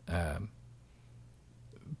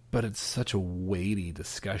 But it's such a weighty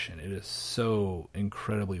discussion. It is so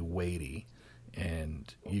incredibly weighty,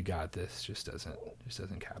 and You Got This just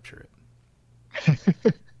doesn't capture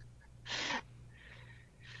it.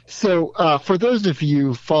 So, for those of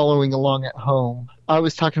you following along at home, I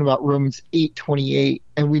was talking about Romans 8:28,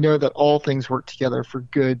 and we know that all things work together for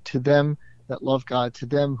good to them that love God, to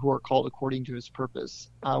them who are called according to his purpose.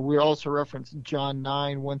 We also referenced John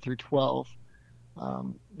 9:1-12,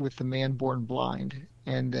 with the man born blind.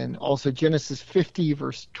 And then also Genesis 50,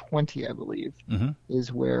 verse 20, I believe,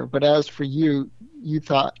 is where, but as for you, you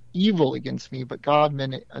thought evil against me, but God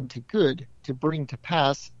meant it unto good, to bring to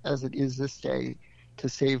pass, as it is this day, to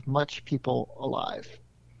save much people alive.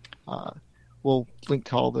 We'll link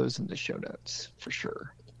to all those in the show notes for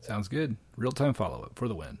sure. Sounds good. Real-time follow-up for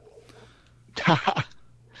the win.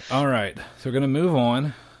 All right. So we're going to move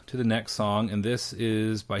on to the next song, and this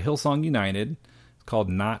is by Hillsong United. It's called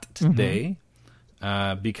Not Today.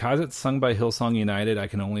 Because it's sung by Hillsong United, I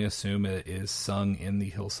can only assume it is sung in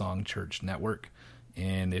the Hillsong Church Network.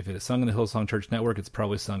 And if it is sung in the Hillsong Church Network, it's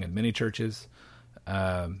probably sung in many churches.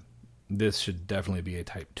 This should definitely be a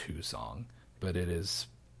type 2 song, but it is,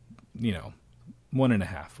 1.5.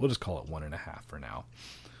 We'll just call it 1.5 for now.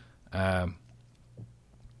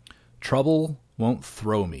 Trouble won't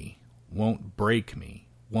throw me, won't break me,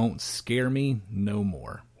 won't scare me no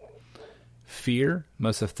more. Fear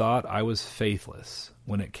must have thought I was faithless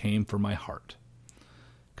when it came for my heart.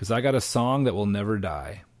 'Cause I got a song that will never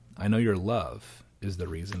die. I know your love is the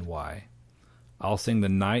reason why. I'll sing the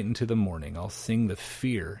night into the morning. I'll sing the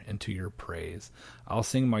fear into your praise. I'll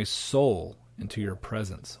sing my soul into your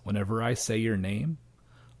presence. Whenever I say your name,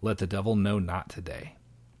 let the devil know not today.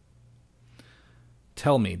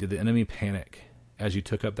 Tell me, did the enemy panic as you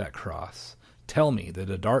took up that cross? Tell me, did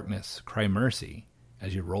the darkness cry mercy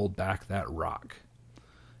as you rolled back that rock?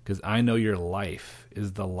 'Cause I know your life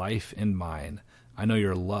is the life in mine. I know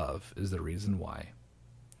your love is the reason why.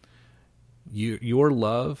 Your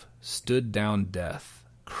love stood down death,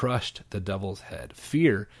 crushed the devil's head.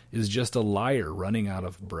 Fear is just a liar running out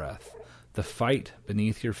of breath. The fight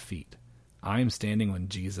beneath your feet. I'm standing in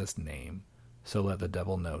Jesus' name, so let the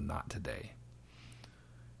devil know not today.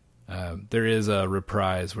 There is a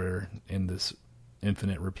reprise where in this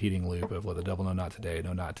infinite repeating loop of let the devil know not today,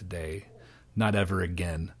 no, not today, not ever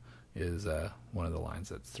again is one of the lines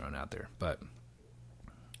that's thrown out there. But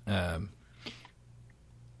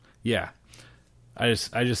yeah, I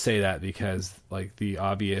just say that because, like, the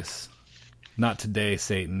obvious, not today,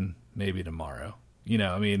 Satan, maybe tomorrow.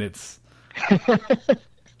 It's it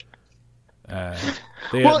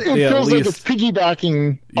feels like it's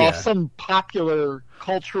piggybacking off some popular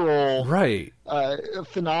cultural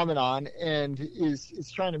phenomenon, and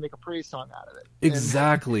is trying to make a praise song out of it.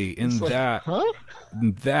 Exactly, and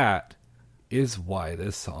that is why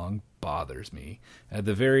this song bothers me at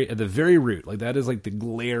the very root. Like, that is like the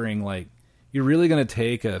glaring, like, you're really going to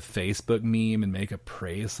take a Facebook meme and make a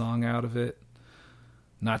praise song out of it?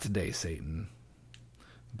 Not today, Satan.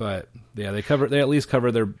 But yeah, they at least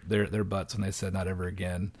cover their butts when they said not ever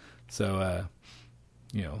again. So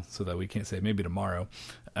so that we can't say maybe tomorrow.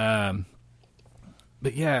 But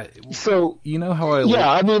yeah, so you know how I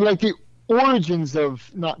I mean, like the origins of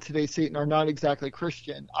Not Today Satan are not exactly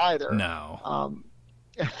Christian either. No.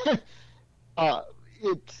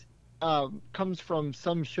 It comes from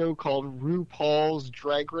some show called RuPaul's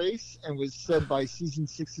Drag Race and was said by season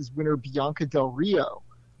 6's winner Bianca Del Rio.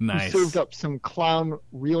 Nice. Who served up some clown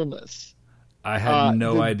realness. I had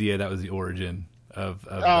no idea that was the origin of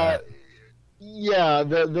that. Yeah,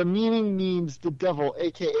 the meaning means the devil,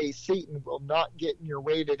 aka Satan, will not get in your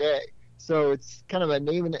way today. So it's kind of a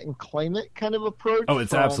name it and claim it kind of approach. Oh,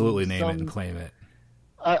 it's absolutely name it and claim it.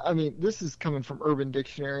 I mean, this is coming from Urban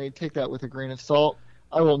Dictionary. Take that with a grain of salt.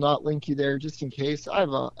 I will not link you there just in case. I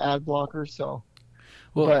have an ad blocker, so.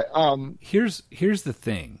 Well, but, here's the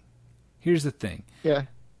thing. Yeah.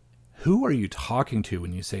 Who are you talking to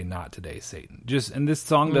when you say "Not today, Satan"? And this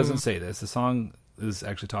song doesn't say this. The song is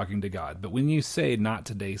actually talking to God. But when you say "Not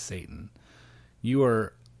today, Satan," you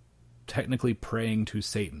are technically praying to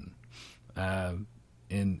Satan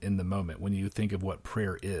in the moment. When you think of what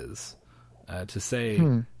prayer is, to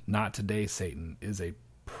say "Not today, Satan" is a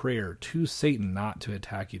prayer to Satan not to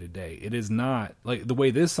attack you today. It is not like the way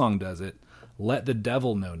this song does it. Let the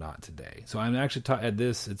devil know not today. So I'm actually at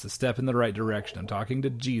this. It's a step in the right direction. I'm talking to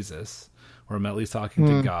Jesus, or I'm at least talking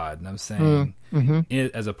to God, and I'm saying,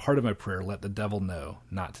 as a part of my prayer, let the devil know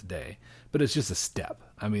not today. But it's just a step.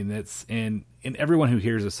 I mean, and everyone who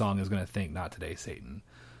hears a song is going to think not today, Satan,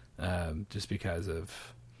 just because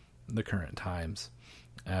of the current times.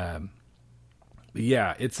 But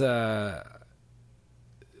yeah, it's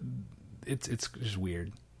just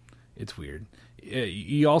weird. It's weird.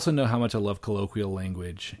 You also know how much I love colloquial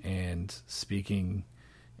language and speaking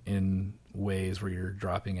in ways where you're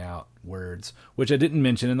dropping out words, which I didn't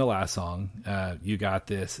mention in the last song. You got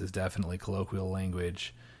this is definitely colloquial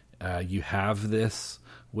language. You have this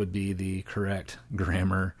would be the correct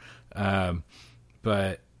grammar.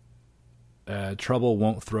 But trouble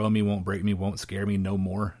won't throw me, won't break me, won't scare me no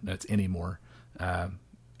more. That's anymore.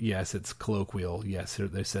 Yes, it's colloquial. Yes,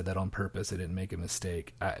 they said that on purpose. They didn't make a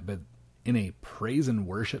mistake. But in a praise and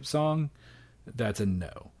worship song, that's a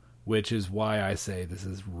no, which is why I say this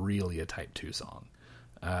is really a type 2 song.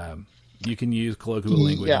 You can use colloquial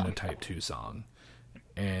language in a type 2 song.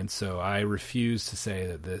 And so I refuse to say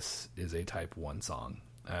that this is a type 1 song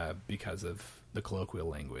because of the colloquial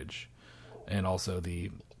language and also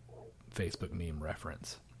the Facebook meme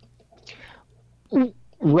reference.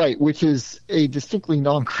 Right, which is a distinctly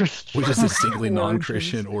non-Christian. Which is a distinctly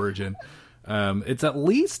non-Christian origin. It's at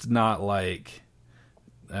least not like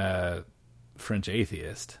French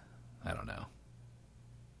atheist. I don't know.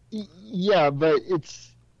 Yeah, but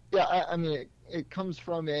it's I mean, it comes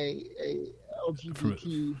from a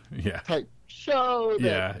LGBT type show.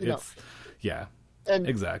 That, and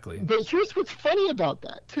exactly. But here's what's funny about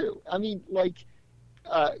that too. I mean, like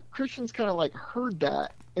Christians kind of like heard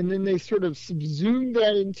that. And then they sort of subsumed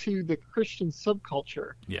that into the Christian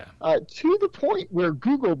subculture. Yeah. To the point where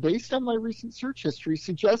Google, based on my recent search history,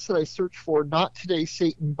 suggests that I search for "Not Today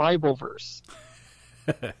Satan" Bible verse.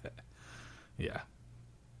 Yeah.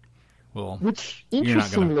 Well, which,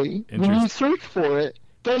 interestingly, when you search for it,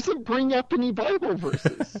 doesn't bring up any Bible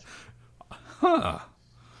verses. Huh.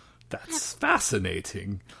 That's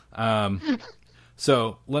fascinating.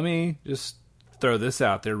 So let me just throw this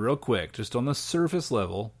out there real quick, just on the surface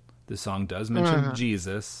level. This song does mention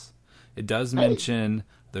Jesus. It does mention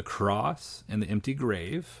the cross and the empty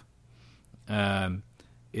grave.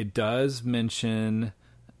 It does mention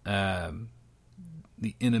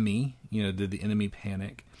the enemy. Did the enemy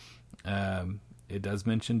panic? It does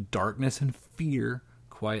mention darkness and fear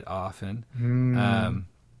quite often.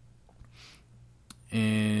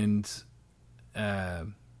 And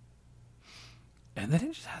then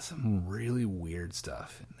it just has some really weird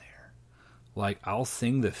stuff in there. Like, I'll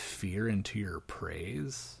sing the fear into your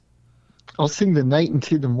praise. I'll sing the night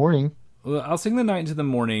into the morning. Well, I'll sing the night into the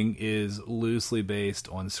morning is loosely based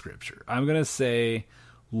on Scripture. I'm going to say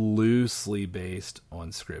loosely based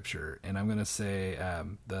on Scripture. And I'm going to say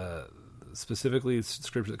specifically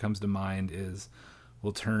Scripture that comes to mind is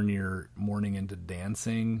will turn your morning into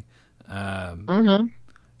dancing. I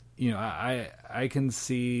can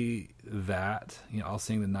see that. I'll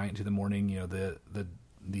sing the night into the morning.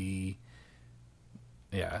 The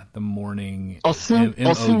morning. I'll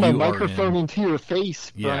sing my microphone into your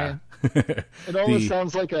face, Brian. Yeah. It almost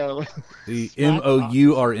sounds like the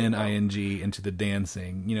mourning into the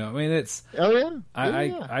dancing. You know, I mean, it's. Oh yeah.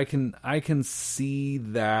 I can see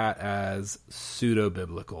that as pseudo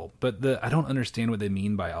biblical, but I don't understand what they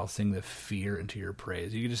mean by "I'll sing the fear into your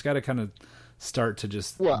praise." You just got to kind of start to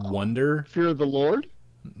just wonder. Fear of the Lord?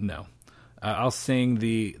 No, I'll sing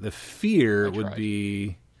the fear would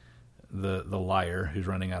be the liar who's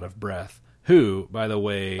running out of breath. Who, by the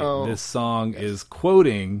way, this song is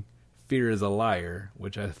quoting "Fear is a liar,"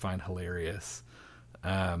 which I find hilarious.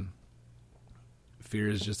 Fear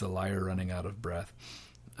is just a liar running out of breath.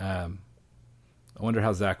 I wonder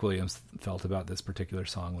how Zach Williams felt about this particular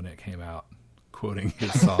song when it came out, quoting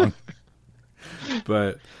his song.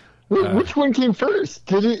 But which one came first?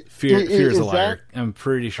 Fear is a liar. I'm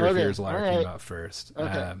pretty sure Fear is a liar came out first.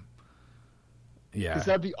 Okay. Yeah, because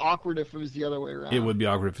that'd be awkward if it was the other way around. It would be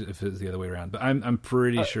awkward if it was the other way around. But I'm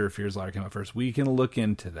pretty sure Fear is a liar came out first. We can look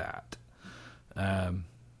into that.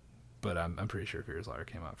 But I'm pretty sure Fear is a liar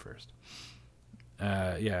came out first.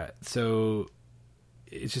 Yeah, so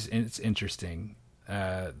it's interesting.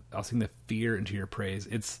 I'll sing the fear into your praise.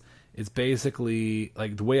 It's basically,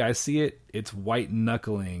 like, the way I see it, it's white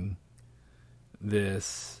knuckling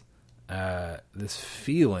this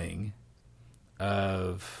feeling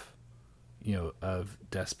of, of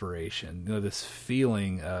desperation, this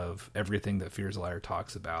feeling of everything that Fear is a Liar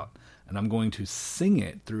talks about. And I'm going to sing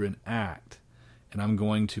it through an act, and I'm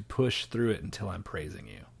going to push through it until I'm praising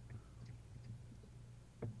you.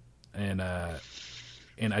 And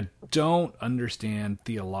I don't understand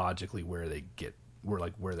theologically where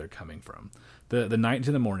they're coming from. The night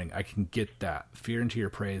into the morning, I can get that. Fear into your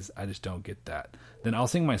praise, I just don't get that. Then I'll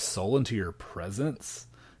sing my soul into your presence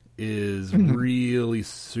is really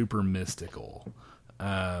super mystical.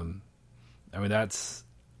 I mean, that's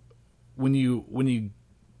when you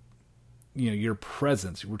your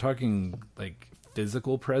presence, we're talking like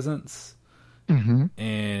physical presence.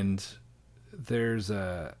 And there's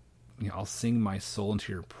I'll sing my soul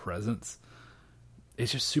into your presence.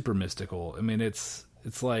 It's just super mystical. I mean, it's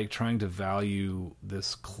like trying to value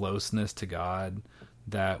this closeness to God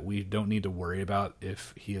that we don't need to worry about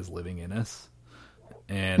if he is living in us.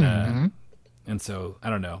 And so I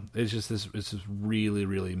don't know. It's just this really,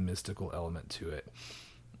 really mystical element to it.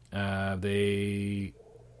 They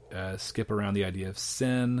skip around the idea of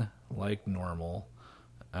sin like normal.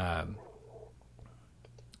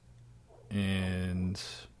 And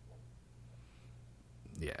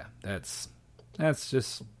yeah, that's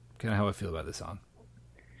just kind of how I feel about this song.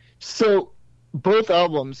 So both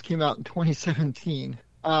albums came out in 2017.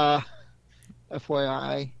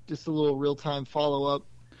 FYI, just a little real-time follow-up.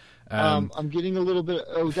 I'm getting a little bit.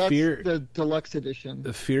 That's the deluxe edition.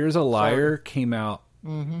 The Fear is a Liar came out.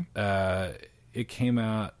 It came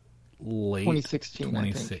out late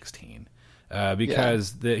 2016.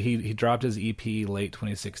 Because he dropped his EP late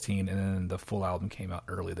 2016, and then the full album came out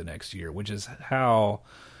early the next year, which is how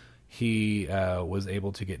he was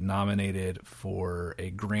able to get nominated for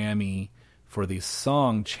a Grammy for the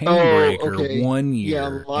song Chainbreaker 1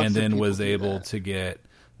 year, and then was able to get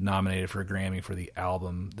nominated for a Grammy for the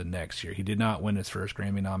album the next year. He did not win his first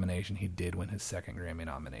Grammy nomination. He did win his second Grammy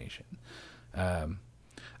nomination.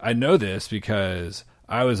 I know this because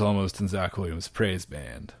I was almost in Zach Williams' praise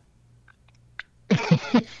band.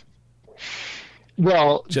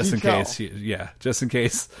 Well, just in case.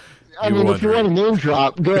 I mean, if you want to name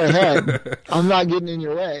drop, go ahead. I'm not getting in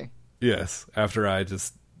your way. Yes, after I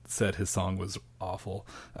just said his song was awful.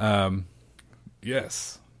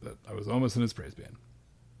 Yes, I was almost in his praise band.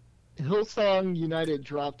 Hillsong United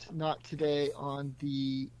dropped not today on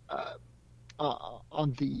the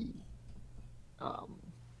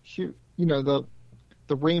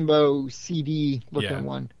the rainbow CD looking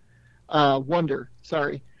one. Wonder,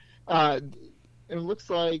 sorry. It looks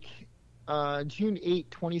like June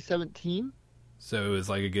 8, 2017. So it was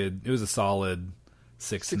like it was a solid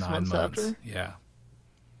 6 to 9 months. After? Yeah.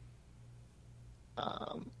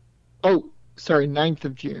 9th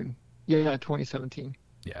of June. Yeah, 2017.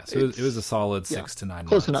 Yeah, so it was a solid 6 to 9 months.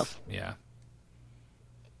 Close enough. Yeah.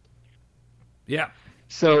 Yeah.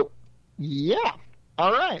 So, yeah.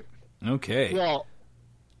 All right. Okay. Well,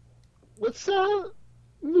 let's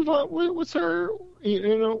move on. What's our,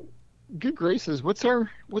 Good Graces? What's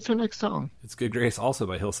our next song? It's Good Grace, also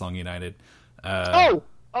by Hillsong United.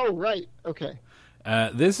 Right. Okay.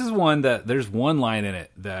 This is one that there's one line in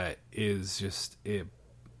it that is just, it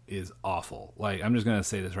is awful. Like, I'm just going to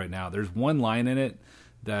say this right now. There's one line in it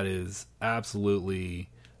that is absolutely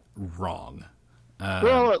wrong.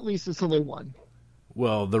 Well, at least it's only one.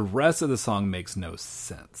 Well, the rest of the song makes no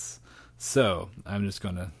sense. So I'm just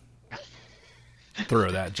going to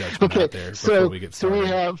throw that judgment out there before we get started.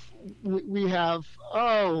 So we have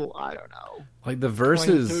I don't know, like the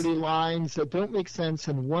verses 20, 30 lines that don't make sense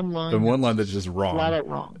and one line that's just wrong, flat out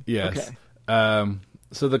wrong. Yes. Okay.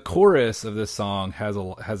 So the chorus of this song has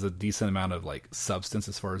a decent amount of like substance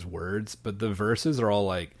as far as words, but the verses are all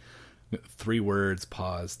like 3 words,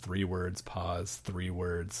 pause, 3 words, pause, 3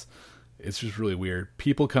 words. It's just really weird.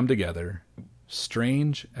 People come together,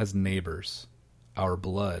 strange as neighbors. Our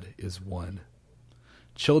blood is one.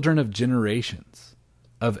 Children of generations,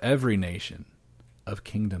 of every nation, of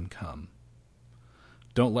kingdom come.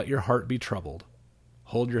 Don't let your heart be troubled.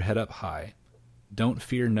 Hold your head up high. Don't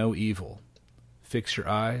fear no evil. Fix your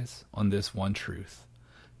eyes on this one truth.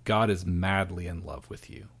 God is madly in love with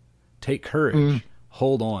you. Take courage.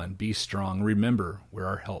 Hold on. Be strong. Remember where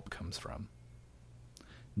our help comes from.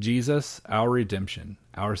 Jesus, our redemption,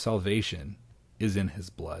 our salvation, is in his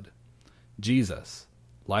blood. Jesus,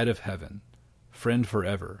 light of heaven, friend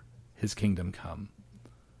forever, his kingdom come.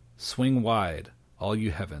 Swing wide, all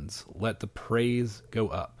you heavens, let the praise go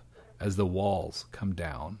up as the walls come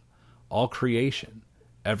down. All creation,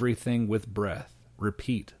 everything with breath,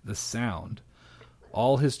 repeat the sound.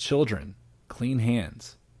 All his children, clean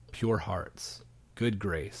hands, pure hearts, good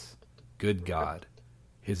grace, good God.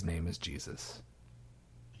 His name is Jesus.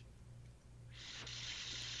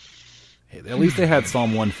 Hey, at least they had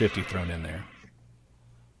Psalm 150 thrown in there.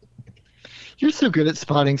 You're so good at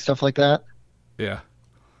spotting stuff like that. Yeah.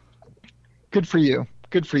 Good for you.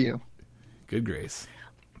 Good for you. Good grace.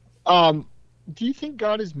 Do you think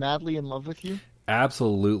God is madly in love with you?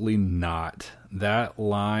 Absolutely not. That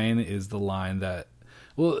line is the line that,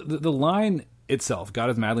 well, the line itself, God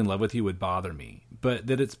is madly in love with you, would bother me. But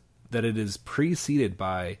that it is preceded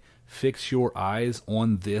by fix your eyes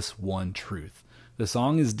on this one truth. The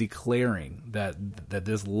song is declaring that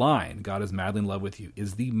this line, God is madly in love with you,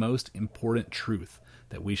 is the most important truth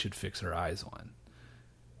that we should fix our eyes on.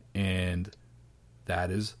 And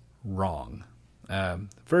that is wrong.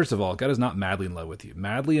 First of all, God is not madly in love with you.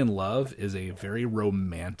 Madly in love is a very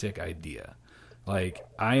romantic idea. Like,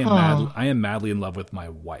 I am madly in love with my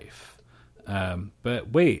wife.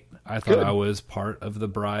 But wait, I thought I was part of the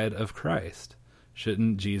bride of Christ.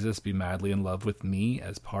 Shouldn't Jesus be madly in love with me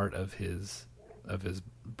as part of his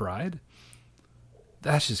bride?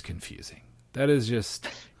 That's just confusing. It's just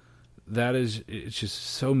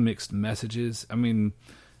so mixed messages. I mean,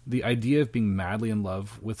 the idea of being madly in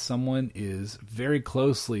love with someone is very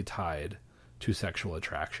closely tied to sexual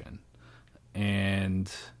attraction.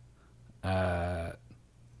 And God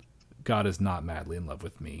is not madly in love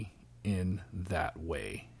with me in that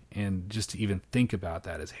way. And just to even think about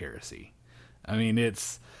that is heresy. I mean,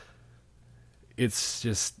 it's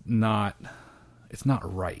just not, it's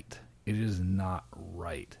not right. It is not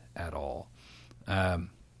right at all.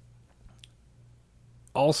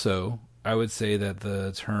 Also, I would say that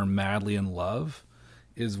the term madly in love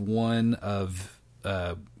is one of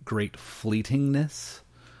great fleetingness.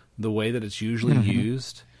 The way that it's usually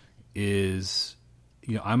used is,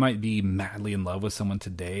 I might be madly in love with someone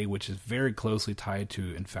today, which is very closely tied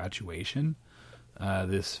to infatuation.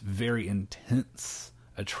 This very intense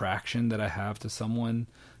attraction that I have to someone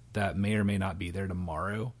that may or may not be there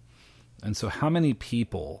tomorrow. And so how many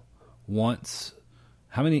people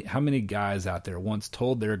how many guys out there once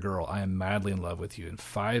told their girl, I am madly in love with you, and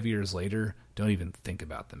 5 years later don't even think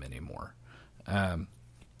about them anymore?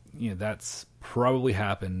 That's probably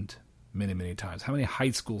happened many, many times. How many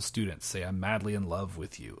high school students say, I'm madly in love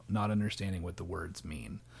with you, not understanding what the words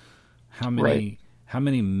mean? How many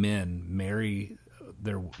men marry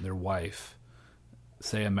their wife,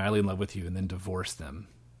 say, I'm madly in love with you, and then divorce them?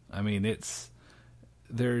 I mean,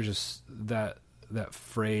 there's just that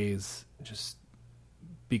phrase, just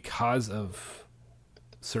because of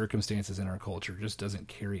circumstances in our culture, just doesn't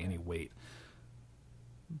carry any weight.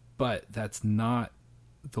 But that's not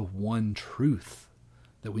the one truth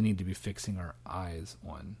that we need to be fixing our eyes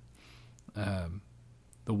on.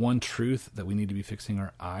 The one truth that we need to be fixing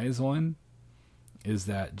our eyes on is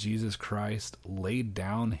that Jesus Christ laid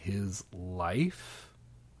down his life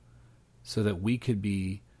so that we could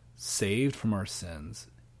be saved from our sins,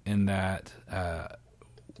 and that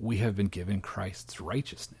we have been given Christ's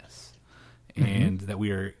righteousness, and that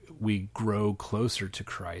we grow closer to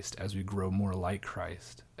Christ as we grow more like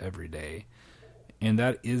Christ every day. And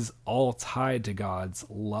that is all tied to God's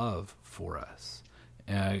love for us.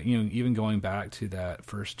 Even going back to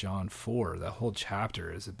that 1 John 4, that whole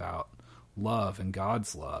chapter is about love and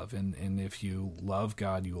God's love. And if you love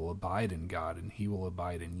God, you will abide in God, and he will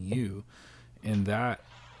abide in you. And that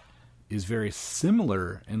is very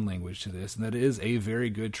similar in language to this, and that is a very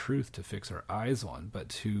good truth to fix our eyes on. But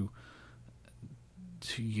to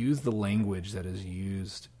to use the language that is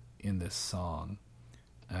used in this song,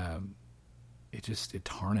 it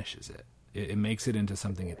tarnishes it. It makes it into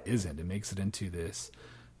something it isn't. It makes it into this,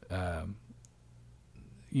 it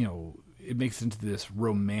makes it into this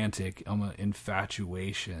romantic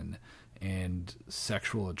infatuation and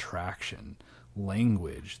sexual attraction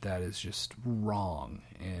language that is just wrong,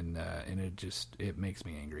 and it makes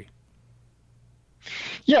me angry.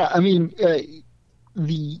 Yeah, I mean,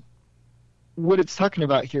 what it's talking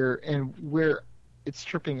about here, and where it's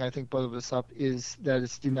tripping, I think, both of us up, is that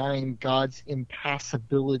it's denying God's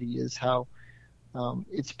impassibility, is how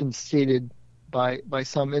it's been stated by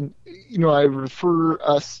some. And I refer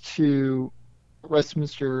us to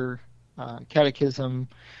Westminster Catechism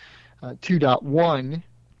 2.1,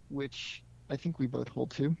 which I think we both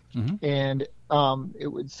hold to. Mm-hmm. And it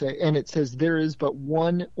would say, and it says, there is but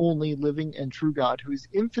one only living and true God, who is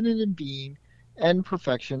infinite in being and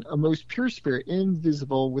perfection, a most pure spirit,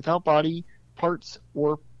 invisible, without body, parts,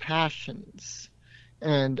 or passions.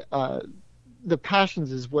 And the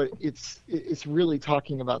passions is what it's really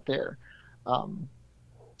talking about there.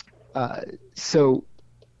 So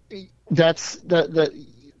that's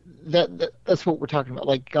what we're talking about.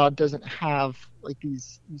 Like, God doesn't have like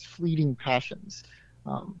these fleeting passions,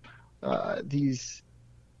 these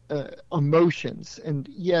emotions. And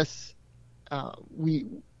yes, we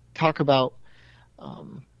talk about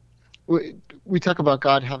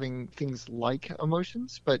God having things like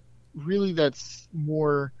emotions, but really that's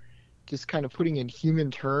more just kind of putting in human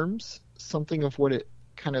terms something of what it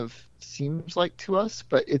kind of seems like to us,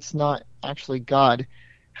 but it's not actually God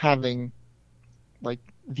having like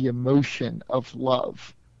the emotion of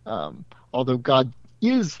love, although God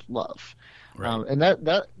is love. Right. And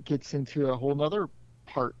that gets into a whole nother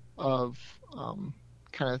part of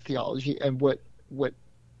kind of theology, and what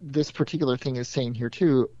this particular thing is saying here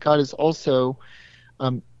too. God is also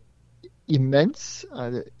immense,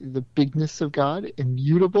 the bigness of God,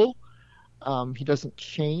 immutable. He doesn't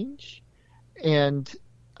change. And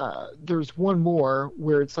there's one more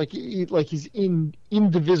where it's like he's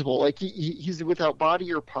indivisible, like he's without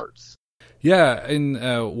body or parts. Yeah,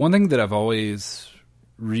 and one thing that I've always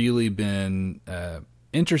really been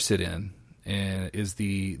interested in is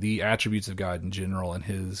the attributes of God in general, and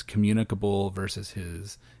his communicable versus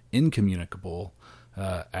his incommunicable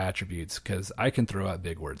attributes, because I can throw out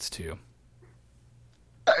big words too.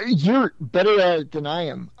 You're better at it than I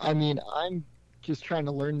am. I mean, I'm just trying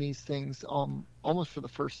to learn these things almost for the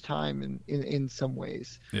first time in some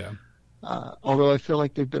ways. Yeah. Although I feel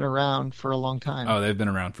like they've been around for a long time. Oh, they've been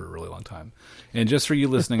around for a really long time. And just for you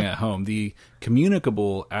listening at home, the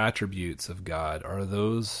communicable attributes of God are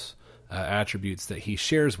those attributes that he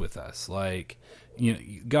shares with us. Like,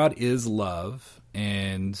 God is love,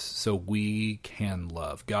 and so we can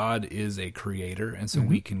love. God is a creator, and so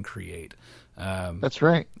we can create. That's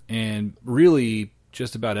right. And really,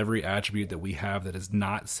 just about every attribute that we have that is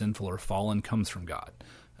not sinful or fallen comes from God.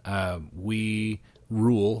 We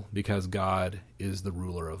rule because God is the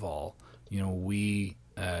ruler of all. We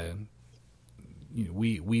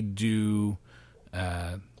do.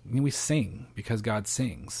 We sing because God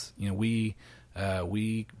sings. We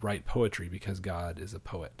write poetry because God is a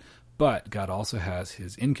poet. But God also has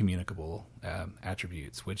his incommunicable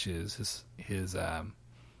attributes, which is his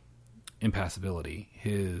impassibility,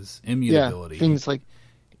 his immutability. Yeah, things like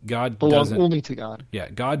God belong doesn't only to God. Yeah,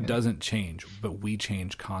 God doesn't change, but we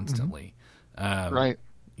change constantly. Right.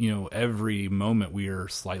 Every moment we are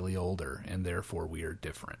slightly older, and therefore we are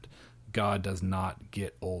different. God does not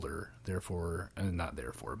get older,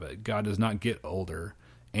 but God does not get older,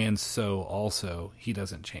 and so also he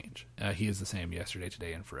doesn't change. He is the same yesterday,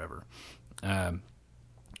 today, and forever.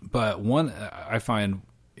 But I find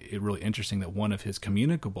it really interesting that one of his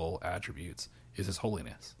communicable attributes is his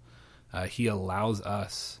holiness. He allows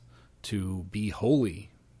us to be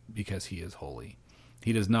holy because he is holy.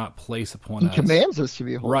 He does not place upon us. He commands us to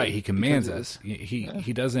be holy. Right, he commands us.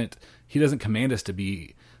 He doesn't command us to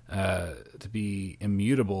be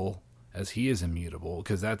immutable as he is immutable,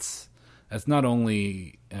 because that's not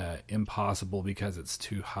only impossible because it's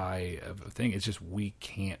too high of a thing. It's just we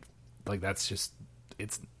can't,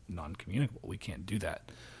 it's non-communicable. We can't do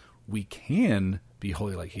that. We can be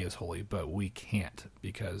holy like he is holy, but we can't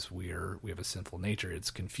because we have a sinful nature. It's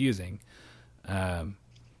confusing.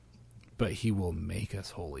 But he will make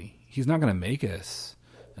us holy. He's not going to make us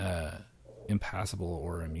impassible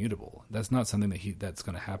or immutable. That's not something that's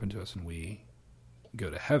going to happen to us when we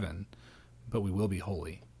go to heaven, but we will be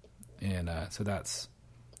holy. And so that's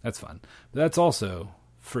fun. But that's also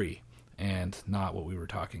free and not what we were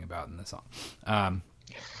talking about in the song.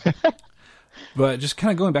 But just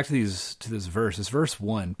kind of going back to this verse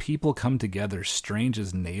 1, people come together, strange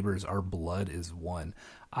as neighbors, our blood is one.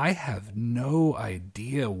 I have no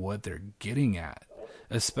idea what they're getting at,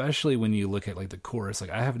 especially when you look at like the chorus. Like,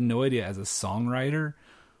 I have no idea as a songwriter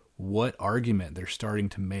what argument they're starting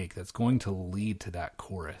to make that's going to lead to that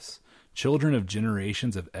chorus. Children of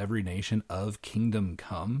generations of every nation of kingdom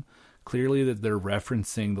come. Clearly that they're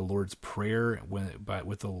referencing the Lord's Prayer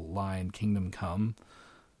with the line kingdom come.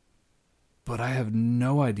 But I have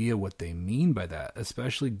no idea what they mean by that,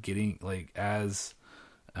 especially getting like as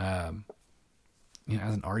an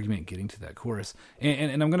argument getting to that chorus.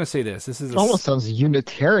 And I'm going to say this. It almost sounds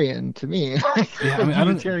Unitarian to me. Yeah, I mean,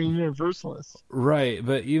 Unitarian Universalist. Right.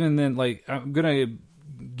 But even then, like, I'm going to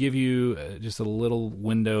give you just a little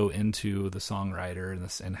window into the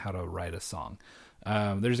songwriter and how to write a song.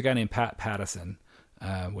 There's a guy named Pat Pattison,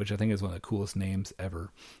 which I think is one of the coolest names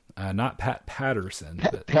ever. Not Pat Patterson,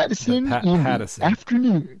 but Pattison. Pat Pattison.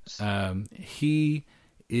 Afternoons. He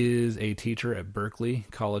is a teacher at Berklee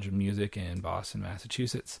College of Music in Boston,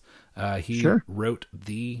 Massachusetts. He wrote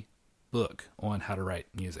the book on how to write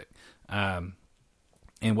music. And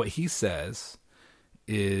what he says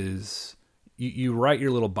is you write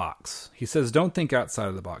your little box. He says, don't think outside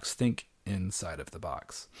of the box, think inside of the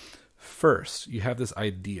box. First, you have this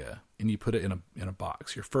idea and you put it in a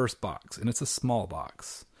box, your first box, and it's a small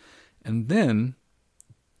box. And then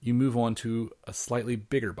you move on to a slightly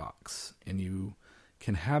bigger box and you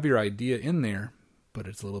can have your idea in there, but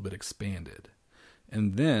it's a little bit expanded.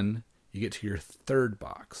 And then you get to your third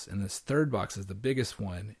box, and this third box is the biggest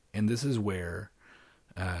one. And this is where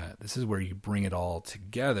you bring it all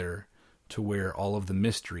together to where all of the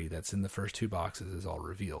mystery that's in the first two boxes is all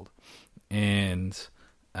revealed. And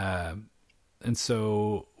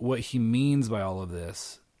so what he means by all of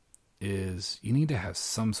this is you need to have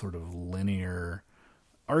some sort of linear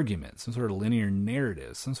argument, some sort of linear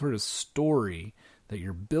narrative, some sort of story that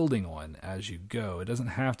you're building on as you go. It doesn't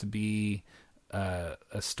have to be a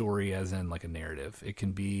story as in like a narrative. It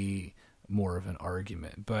can be more of an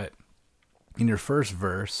argument. But in your first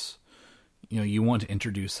verse, you want to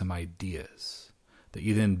introduce some ideas that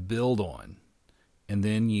you then build on. And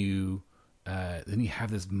then you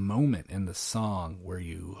have this moment in the song where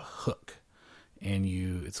you hook, and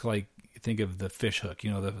it's like, think of the fish hook.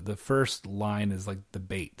 The first line is like the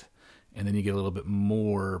bait, and then you get a little bit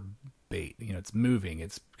more bait. It's moving,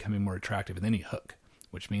 it's becoming more attractive, and then you hook,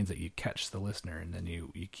 which means that you catch the listener, and then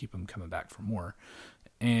you keep them coming back for more.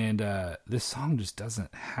 And this song just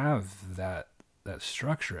doesn't have that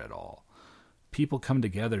structure at all. People come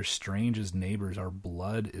together, strange as neighbors, our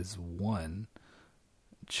blood is one.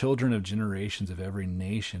 Children of generations of every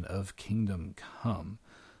nation of kingdom come.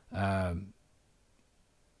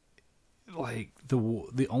 Like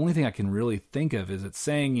the only thing I can really think of is it's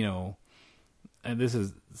saying, and this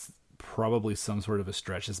is probably some sort of a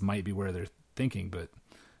stretch. This might be where they're thinking, but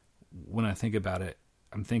when I think about it,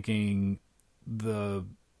 I'm thinking the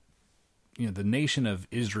nation of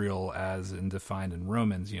Israel as defined in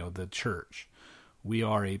Romans, the church. We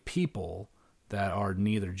are a people that are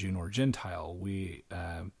neither Jew nor Gentile. We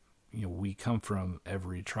come from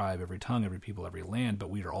every tribe, every tongue, every people, every land, but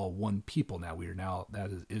we are all one people now.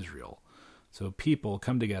 That is Israel. So people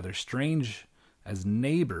come together, strange as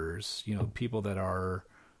neighbors, people that are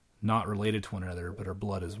not related to one another, but our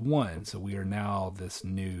blood is one. So we are now this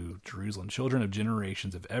new Jerusalem, children of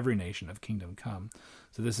generations of every nation of kingdom come.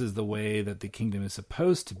 So this is the way that the kingdom is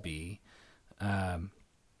supposed to be.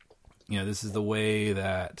 This is the way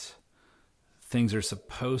that things are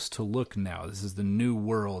supposed to look now. This is the new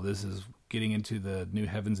world. This is getting into the new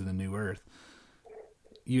heavens and the new earth.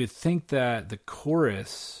 You would think that the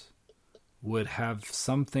chorus would have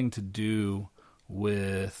something to do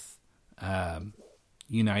with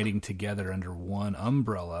uniting together under one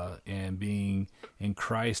umbrella and being in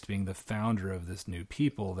Christ, being the founder of this new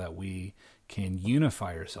people that we can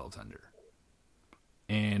unify ourselves under.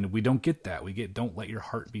 And we don't get that. We get, don't let your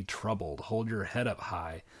heart be troubled. Hold your head up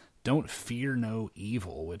high. Don't fear no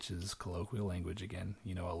evil, which is colloquial language again.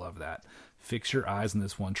 I love that. Fix your eyes on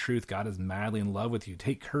this one truth. God is madly in love with you.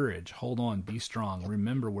 Take courage. Hold on. Be strong.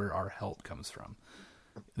 Remember where our help comes from.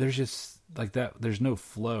 There's just like that. There's no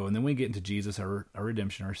flow. And then we get into Jesus, our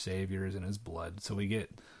redemption, our Savior is in his blood. So we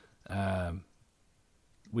get that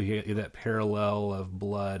parallel of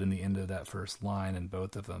blood in the end of that first line in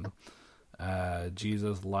both of them.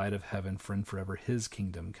 Jesus, light of heaven, friend forever, his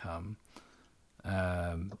kingdom come.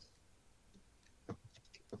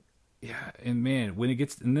 Yeah, and man,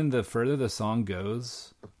 and then the further the song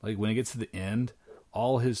goes, like when it gets to the end,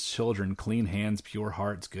 all his children, clean hands, pure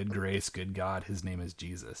hearts, good grace, good God, his name is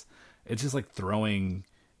Jesus. It's just like throwing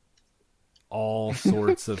all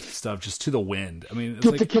sorts of stuff just to the wind. I mean, it's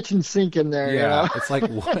get like the kitchen sink in there. yeah, You know? it's like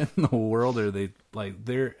what in the world are they like?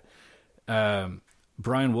 They're Brian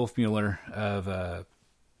Wolfmueller of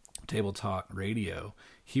Table Talk Radio.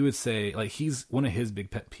 He would say like he's one of his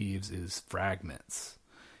big pet peeves is fragments.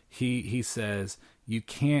 He says you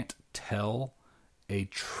can't tell a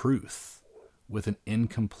truth with an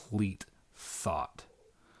incomplete thought.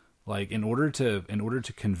 Like in order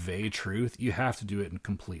to convey truth, you have to do it in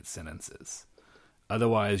complete sentences.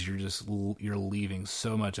 Otherwise, you're leaving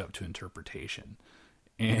so much up to interpretation.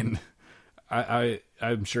 And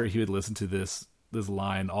I'm sure he would listen to this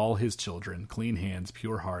line, all his children, clean hands,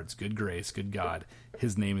 pure hearts, good grace, good God,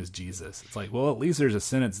 his name is Jesus. It's like, well, at least there's a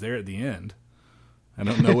sentence there at the end. I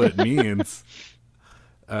don't know what it means.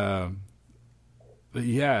 But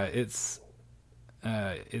yeah, it's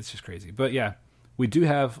just crazy. But yeah, we do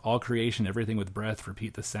have all creation, everything with breath,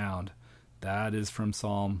 repeat the sound. That is from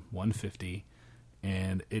Psalm 150.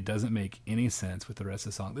 And it doesn't make any sense with the rest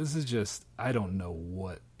of the song. This is just, I don't know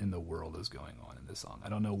what in the world is going on in this song. I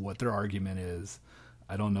don't know what their argument is.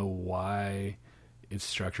 I don't know why it's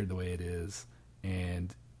structured the way it is.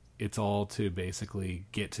 And it's all to basically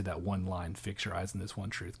get to that one line, fix your eyes on this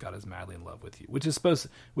one truth, God is madly in love with you, which is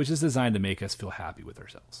designed to make us feel happy with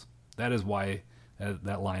ourselves. That is why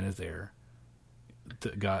that line is there.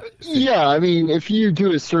 Yeah, I mean, if you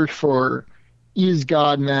do a search for, is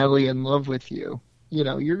God madly in love with you? You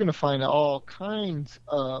know, you're going to find all kinds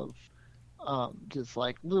of just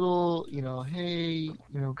like little, you know, hey, you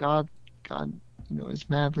know, God, you know, is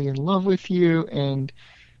madly in love with you, and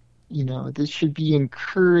you know, this should be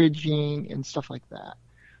encouraging and stuff like that.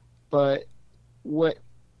 But what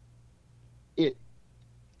it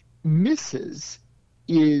misses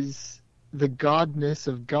is the godness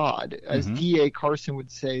of God. As D.A. Carson would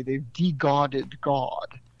say, they've de-godded God.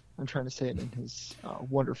 I'm trying to say it in his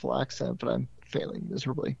wonderful accent, but I'm failing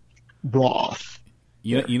miserably. Roth.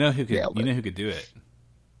 You know who could do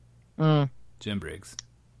it? Jim Briggs.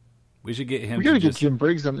 We should get him. We gotta get Jim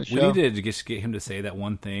Briggs on the show. We need to just get him to say that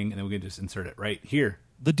one thing, and then we can just insert it right here.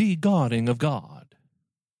 The de-godding of God.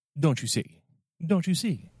 Don't you see? Don't you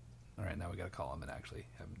see? All right, now we got to call him and actually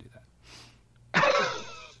have him do that.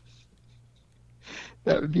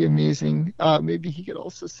 That would be amazing. Maybe he could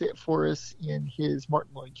also say it for us in his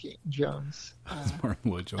Martin Lloyd-Jones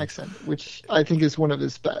accent, which I think is one of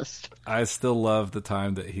his best. I still love the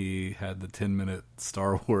time that he had the 10-minute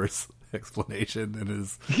Star Wars explanation in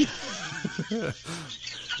his...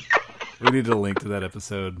 We need to link to that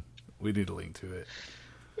episode. We need to link to it.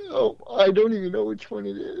 Oh, I don't even know which one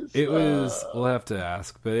it is. It was... We'll have to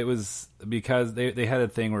ask, but it was because they had a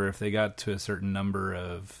thing where if they got to a certain number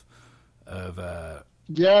of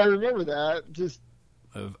yeah, I remember that. Just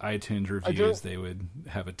of iTunes reviews, they would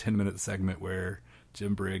have a 10-minute segment where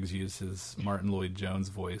Jim Briggs used his Martin Lloyd-Jones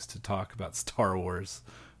voice to talk about Star Wars,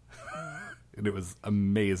 and it was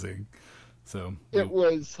amazing. So it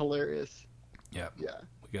was hilarious. Yeah, we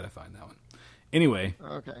gotta find that one. Anyway,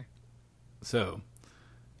 okay. So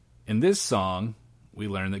in this song, we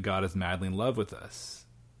learn that God is madly in love with us.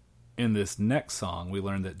 In this next song, we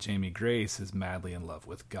learn that Jamie Grace is madly in love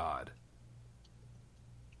with God.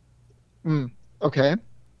 Okay.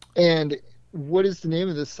 And what is the name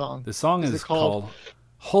of this song? The song is called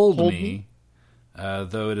Hold Me.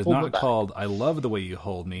 Though it is not called I Love the Way You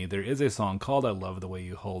Hold Me. There is a song called I Love the Way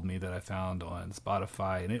You Hold Me that I found on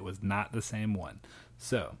Spotify, and it was not the same one.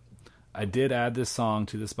 So I did add this song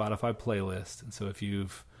to the Spotify playlist. And so if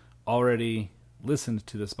you've already listened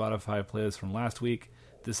to the Spotify playlist from last week,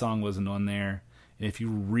 this song wasn't on there. And if you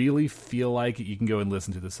really feel like it, you can go and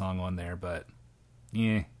listen to the song on there. But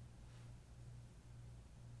yeah,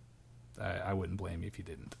 I wouldn't blame you if you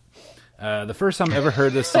didn't. The first time I ever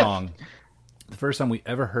heard this song,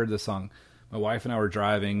 my wife and I were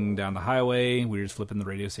driving down the highway. We were just flipping the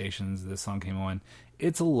radio stations. This song came on.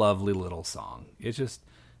 It's a lovely little song. It's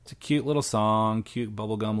a cute little song, cute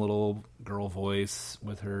bubblegum little girl voice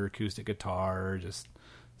with her acoustic guitar, just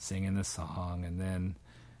singing this song. And then,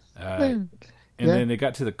 then it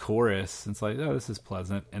got to the chorus. And it's like, oh, this is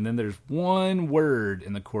pleasant. And then there's one word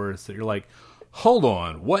in the chorus that you're like, hold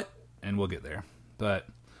on, what? And we'll get there. But,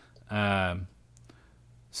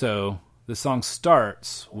 so the song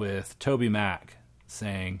starts with Toby Mac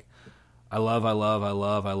saying, I love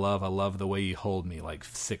the way you hold me, like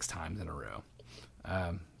 6 times in a row.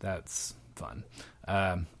 That's fun.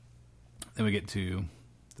 Then we get to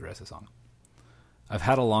the rest of the song. I've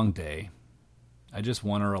had a long day. I just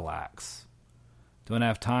want to relax. Don't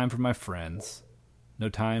have time for my friends. No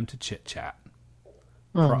time to chit-chat.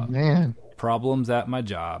 Oh, man. Problems at my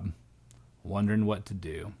job. Wondering what to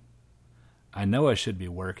do. I know I should be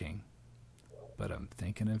working. but I'm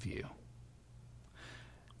thinking of you.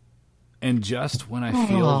 And just when I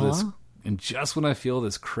feel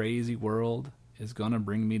this crazy world is going to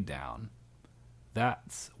bring me down,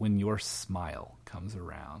 that's when your smile comes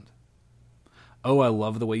around. Oh, I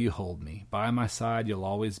love the way you hold me. By my side, you'll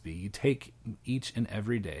always be. You take each and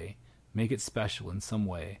every day, make it special in some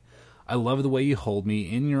way. I love the way you hold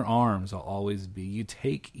me. In your arms, I'll always be. You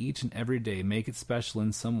take each and every day, make it special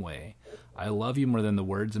in some way. I love you more than the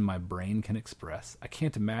words in my brain can express. I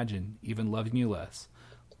can't imagine even loving you less.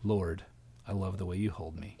 Lord, I love the way you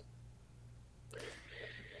hold me.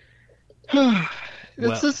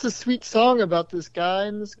 It's just a sweet song about this guy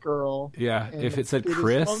and this girl. Yeah, if it said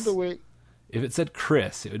Chris, if it said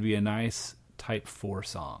Chris, it would be a nice Type 4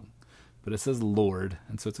 song. But it says Lord,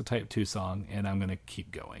 and so it's a Type 2 song, and I'm going to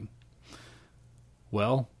keep going.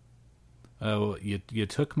 Well, you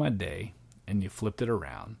took my day, and you flipped it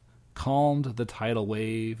around, calmed the tidal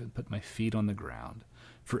wave, and put my feet on the ground.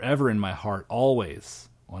 Forever in my heart, always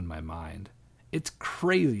on my mind. It's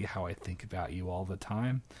crazy how I think about you all the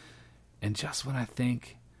time. And just when I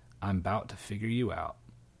think I'm about to figure you out,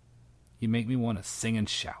 you make me want to sing and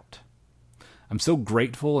shout. I'm so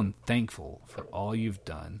grateful and thankful for all you've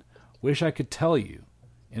done. Wish I could tell you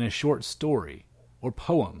in a short story or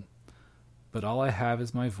poem, but all I have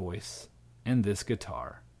is my voice and this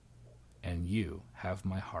guitar, and you have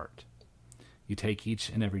my heart. You take each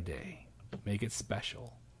and every day, make it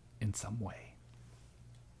special in some way.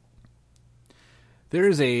 There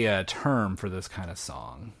is a term for this kind of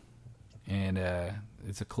song, and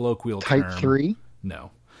it's a colloquial term. Type 3?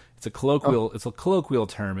 No. It's a colloquial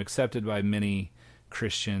term accepted by many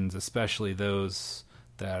Christians, especially those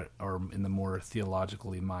that are in the more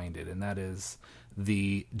theologically minded, and that is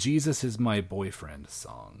the Jesus is my boyfriend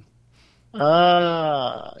song.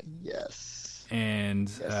 Yes. And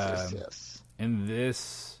yes. And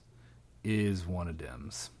this is one of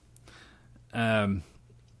them's.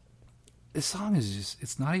 This song is just,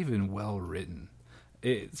 it's not even well written.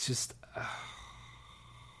 It's just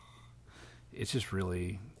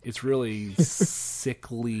really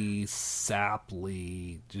sickly,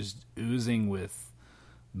 saply, just oozing with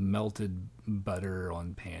melted butter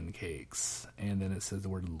on pancakes. And then it says the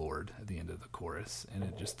word Lord at the end of the chorus, and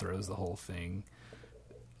it just throws the whole thing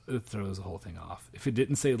off. If it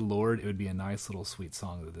didn't say Lord, it would be a nice little sweet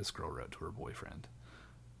song that this girl wrote to her boyfriend,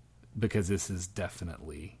 because this is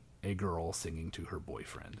definitely a girl singing to her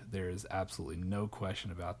boyfriend. There is absolutely no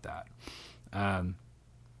question about that.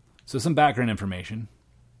 So some background information.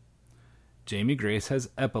 Jamie Grace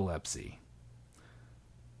has epilepsy.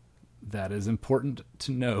 That is important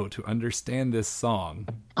to know to understand this song.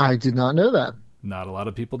 I did not know that. Not a lot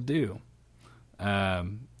of people do. I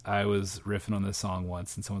was riffing on this song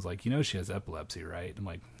once, and someone's like, she has epilepsy, right? I'm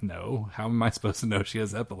like, no. How am I supposed to know she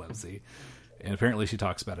has epilepsy? And apparently she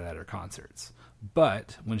talks about it at her concerts.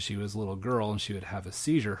 But when she was a little girl and she would have a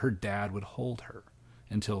seizure, her dad would hold her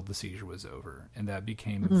until the seizure was over. And that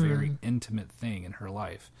became a very intimate thing in her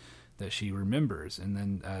life that she remembers. And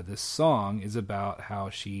then this song is about how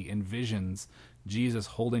she envisions Jesus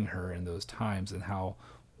holding her in those times, and how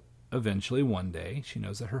eventually one day she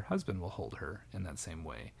knows that her husband will hold her in that same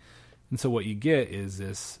way. And so what you get is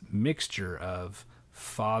this mixture of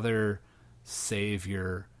father,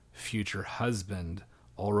 savior, future husband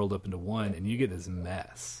all rolled up into one, and you get this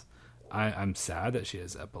mess. I'm sad that she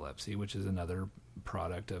has epilepsy, which is another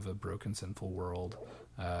product of a broken, sinful world,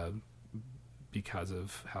 because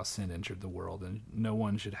of how sin entered the world, and no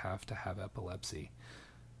one should have to have epilepsy.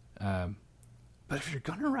 But if you're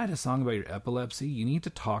going to write a song about your epilepsy, you need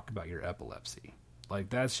to talk about your epilepsy.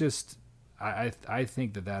 Like, that's just, I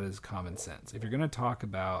think that is common sense. If you're going to talk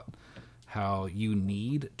about how you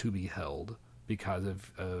need to be held because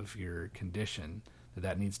of your condition,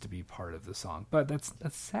 that needs to be part of the song. But that's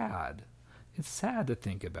sad. It's sad to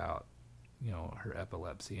think about, her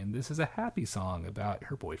epilepsy. And this is a happy song about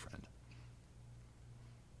her boyfriend.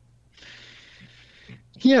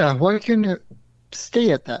 Yeah, why couldn't it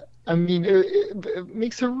stay at that? I mean, it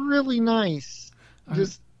makes a really nice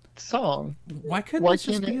song. Why couldn't it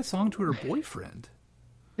just be a song to her boyfriend?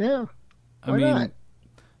 Yeah. I mean, not?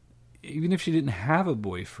 Even if she didn't have a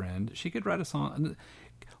boyfriend, she could write a song.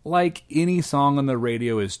 Like, any song on the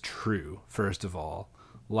radio is true, first of all.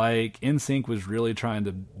 Like, NSYNC was really trying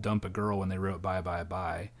to dump a girl when they wrote Bye Bye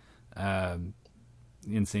Bye.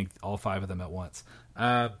 NSYNC, all 5 of them at once.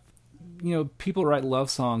 People write love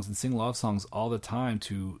songs and sing love songs all the time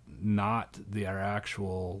to not their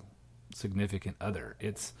actual significant other.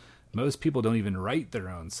 Most people don't even write their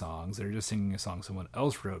own songs. They're just singing a song someone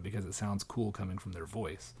else wrote because it sounds cool coming from their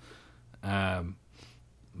voice.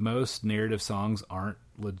 Most narrative songs aren't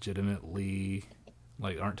legitimately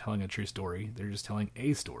aren't telling a true story. They're just telling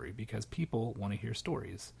a story because people want to hear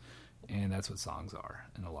stories, and that's what songs are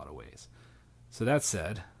in a lot of ways. So that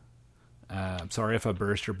said, I'm sorry if I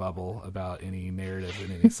burst your bubble about any narrative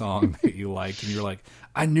in any song that you liked, and you're like,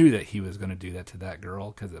 I knew that he was going to do that to that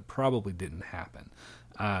girl because it probably didn't happen.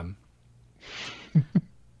 And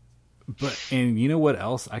you know what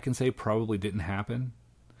else I can say probably didn't happen?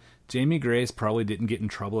 Jamie Grace probably didn't get in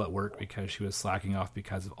trouble at work because she was slacking off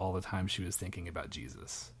because of all the time she was thinking about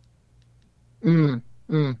Jesus.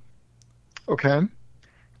 Okay.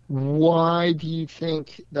 Why do you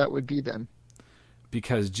think that would be then?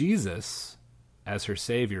 Because Jesus, as her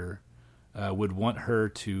Savior, would want her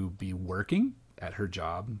to be working at her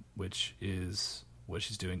job, which is what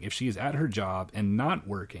she's doing. If she is at her job and not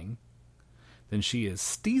working, then she is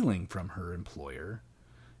stealing from her employer.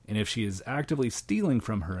 And if she is actively stealing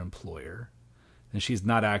from her employer, then she's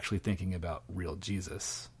not actually thinking about real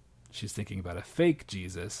Jesus. She's thinking about a fake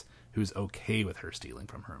Jesus who's okay with her stealing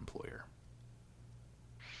from her employer.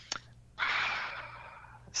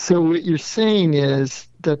 So what you're saying is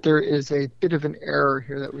that there is a bit of an error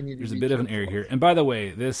here that we need to. There's a bit of an error here. And by the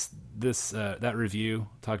way, that review,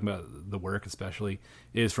 talking about the work especially,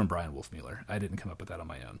 is from Brian Wolfmueller. I didn't come up with that on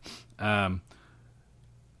my own.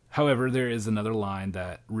 However, there is another line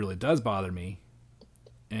that really does bother me,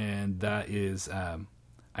 and that is,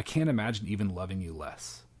 I can't imagine even loving you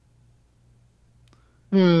less.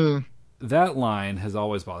 That line has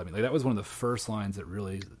always bothered me. Like, that was one of the first lines that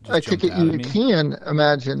really just jumped out at me. You can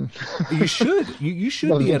imagine. You should. You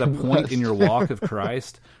should be at a point in your walk of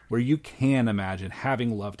Christ where you can imagine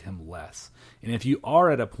having loved him less. And if you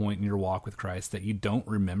are at a point in your walk with Christ that you don't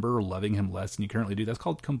remember loving him less than you currently do, that's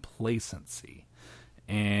called complacency.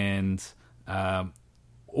 And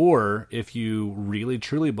or if you really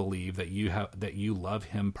truly believe that you love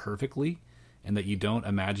him perfectly, and that you don't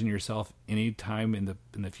imagine yourself any time in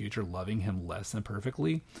the future loving him less than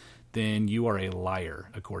perfectly, then you are a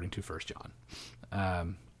liar, according to 1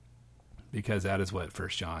 John. Because that is what 1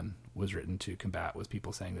 John was written to combat, was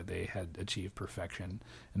people saying that they had achieved perfection,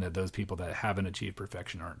 and that those people that haven't achieved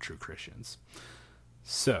perfection aren't true Christians.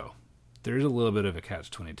 So there's a little bit of a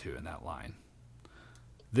catch-22 in that line.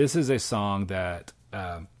 This is a song that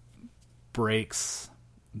breaks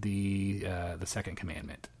the second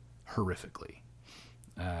commandment horrifically.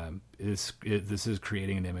 This is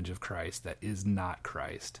creating an image of Christ that is not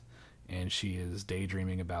Christ, and she is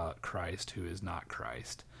daydreaming about Christ who is not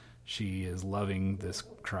Christ. She is loving this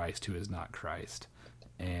Christ who is not Christ,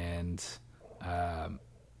 and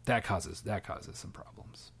that causes some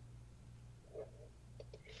problems.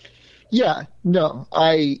 Yeah, no,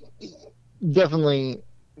 I definitely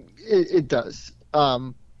it does.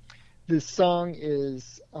 This song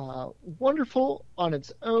is wonderful on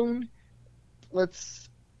its own. Let's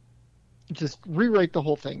just rewrite the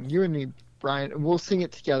whole thing, you and me, Brian, and we'll sing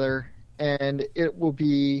it together, and it will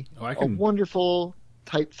be a wonderful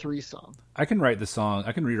Type 3 song. I can write the song.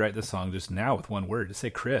 I can rewrite the song just now with one word. Just say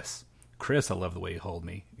Chris. Chris, I love the way you hold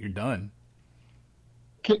me. You're done.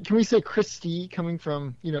 Can we say Christy, coming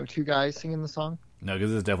from, two guys singing the song? No,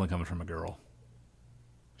 because it's definitely coming from a girl.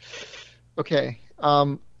 Okay.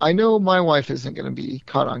 I know my wife isn't going to be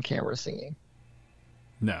caught on camera singing.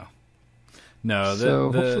 No.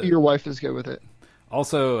 So hopefully your wife is good with it.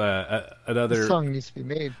 Also, another the song needs to be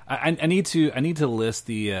made. I need to list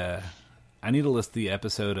the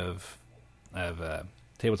episode of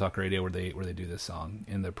Table Talk Radio where they do this song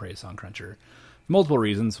in the Praise Song Cruncher. Multiple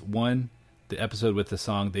reasons. One, the episode with the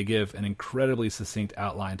song, they give an incredibly succinct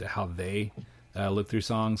outline to how they look through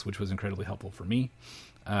songs, which was incredibly helpful for me.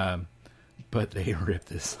 But they rip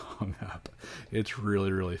this song up. It's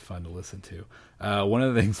really, really fun to listen to. One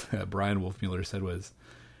of the things that Brian Wolfmueller said was,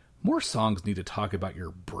 more songs need to talk about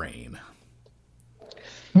your brain.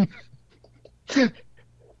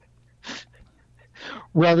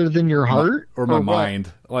 Rather than your heart? Or my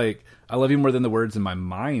mind. Like, I love you more than the words in my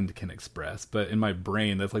mind can express, but in my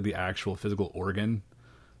brain, that's like the actual physical organ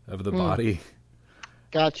of the body.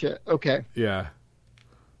 Gotcha. Okay. Yeah.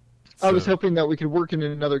 I was hoping that we could work in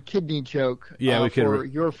another kidney joke. Yeah, we could. For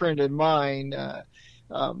your friend and mine.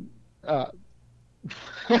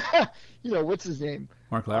 What's his name?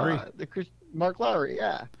 Mark Lowry. Mark Lowry.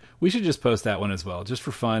 Yeah. We should just post that one as well, just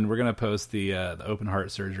for fun. We're gonna post the open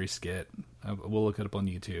heart surgery skit. We'll look it up on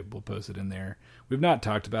YouTube. We'll post it in there. We've not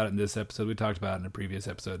talked about it in this episode. We talked about it in a previous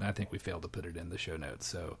episode, and I think we failed to put it in the show notes.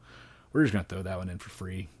 So we're just gonna throw that one in for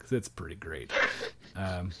free because it's pretty great.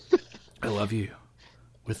 I love you.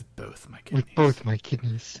 With both my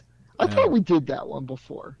kidneys. I thought we did that one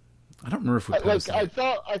before. I don't remember if we posted it.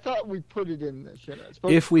 I thought we put it in the show notes.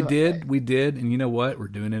 If we did, we did. And you know what? We're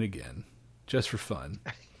doing it again. Just for fun.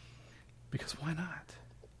 Because why not?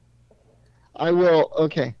 I will.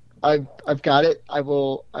 Okay. I've got it.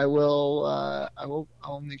 I'll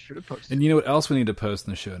make sure to post it. And you know what else we need to post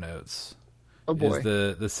in the show notes? Oh boy. Is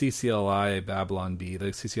the CCLI Babylon Bee, the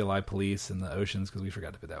CCLI police in the oceans, because we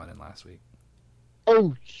forgot to put that one in last week.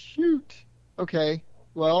 Oh shoot. Okay.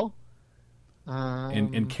 Well.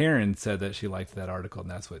 And Karen said that she liked that article,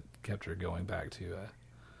 and that's what kept her going back to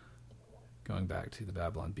the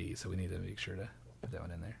Babylon Bee. So we need to make sure to put that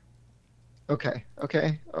one in there. Okay.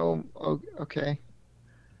 Oh, okay.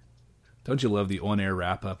 Don't you love the on-air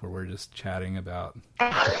wrap-up where we're just chatting about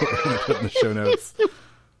what we're going to put in the show notes?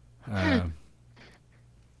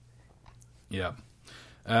 Yeah.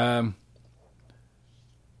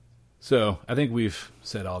 So I think we've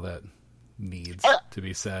said all that needs to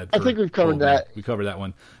be said. I think we've covered that. We covered that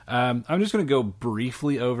one. I'm just going to go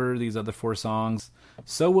briefly over these other 4 songs.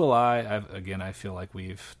 So Will I feel like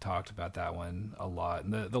we've talked about that one a lot.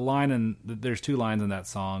 And the line, there's 2 lines in that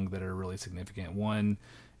song that are really significant. One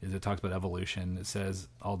is it talks about evolution. It says,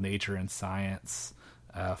 all nature and science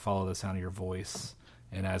follow the sound of your voice.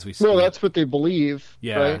 And as we speak, well, that's what they believe.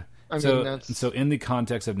 Yeah. Right? So in the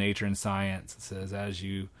context of nature and science, it says, as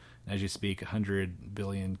you speak, 100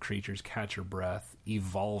 billion creatures catch your breath,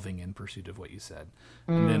 evolving in pursuit of what you said.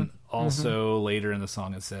 And then also later in the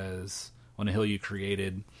song it says, on a hill you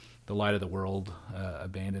created, the light of the world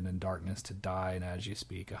abandoned in darkness to die, and as you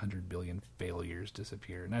speak, 100 billion failures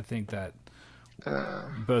disappear. And I think that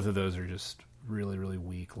both of those are just really, really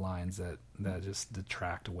weak lines that just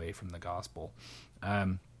detract away from the gospel.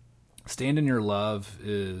 Stand in Your Love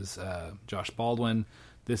is Josh Baldwin.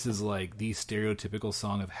 This is like the stereotypical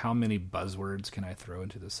song of how many buzzwords can I throw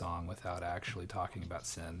into the song without actually talking about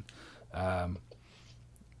sin.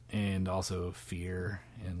 And also fear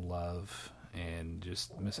and love and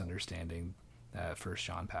just misunderstanding that 1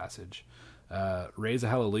 John passage. Raise a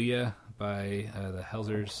Hallelujah by the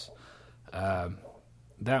Helsers.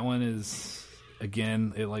 That one is,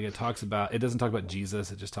 again, it talks about, it doesn't talk about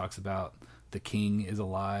Jesus, it just talks about the King is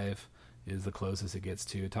alive, is the closest it gets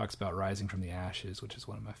to. It talks about rising from the ashes, which is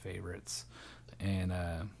one of my favorites. And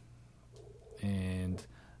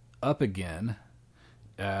Up Again,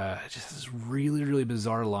 just this really, really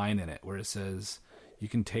bizarre line in it where it says, you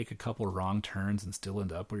can take a couple wrong turns and still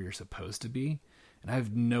end up where you're supposed to be. And I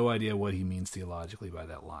have no idea what he means theologically by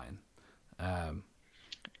that line.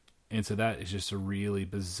 And so that is just a really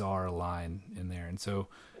bizarre line in there. And so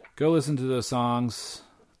go listen to those songs,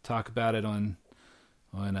 talk about it on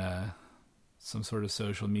some sort of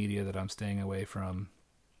social media that I'm staying away from.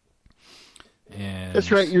 And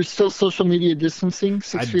that's right. You're still social media distancing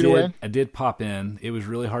 6 feet away? I did pop in. It was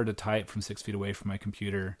really hard to type from 6 feet away from my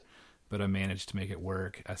computer, but I managed to make it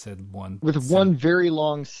work. I said one very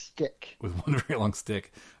long stick. With one very long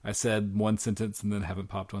stick. I said one sentence and then haven't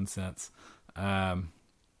popped one since.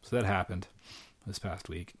 So that happened this past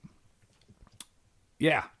week.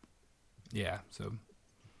 Yeah. So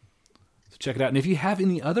check it out. And if you have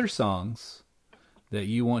any other songs that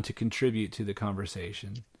you want to contribute to the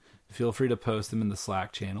conversation, feel free to post them in the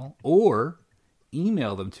Slack channel or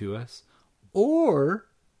email them to us or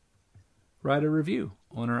write a review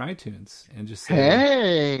on our iTunes and just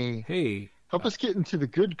say, hey, help us get into the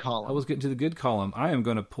good column. Help us get into the good column. I am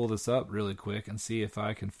going to pull this up really quick and see if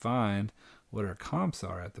I can find what our comps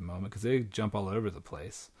are at the moment, because they jump all over the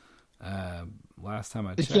place. Last time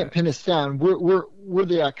I checked, you can't pin us down. We're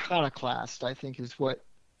the iconoclast, I think, is what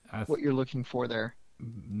you're looking for there.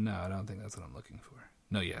 No, I don't think that's what I'm looking for.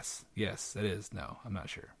 No, yes, that is. No, I'm not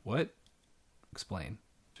sure. What? Explain.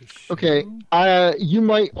 Okay, you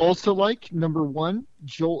might also like number 1,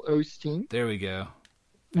 Joel Osteen. There we go.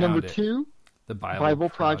 Number 2, the Bible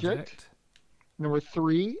Project. Number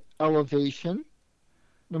 3, Elevation.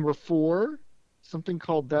 Number 4, something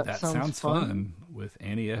called That Sounds Fun with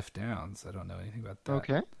Annie F. Downs. I don't know anything about that.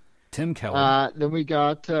 Okay. Tim Keller. Then we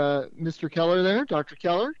got Mr. Keller there, Dr.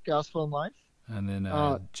 Keller, Gospel and Life. And then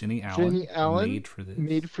Jenny Allen,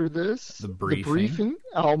 Made for This. The Briefing,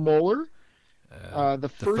 Al Mohler. The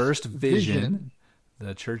First Vision,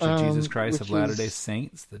 the Church of Jesus Christ of Latter-day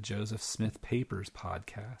Saints, the Joseph Smith Papers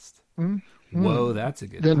podcast. Mm-hmm. Whoa, that's a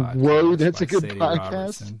good podcast. That's a good Sadie podcast.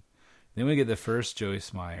 Robertson. Then we get the first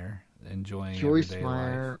Joyce Meyer, Enjoying Joyce Everyday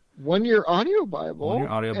Meyer, Life. 1 Year Audio Bible. 1 Year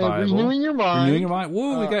Audio Bible. Renewing Your Mind. Renewing Your Mind.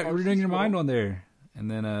 Whoa, we got Renewing Your Mind on there.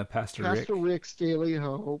 And then Pastor Rick's Daily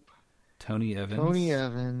Hope. Tony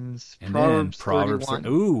Evans. And Proverbs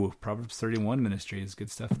 31. Proverbs 31 Ministries.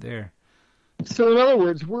 Good stuff there. So in other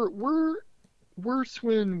words, we're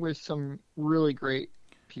swimming with some really great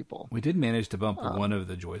people. We did manage to bump one of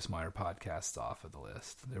the Joyce Meyer podcasts off of the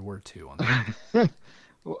list. There were 2 on there.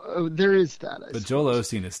 Well, there is that. But Joel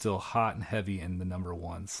Osteen is still hot and heavy in the number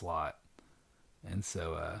 1 slot. And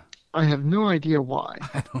so... I have no idea why.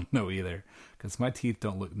 I don't know either, because my teeth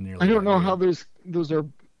don't look nearly. I don't know how those are.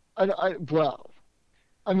 Well,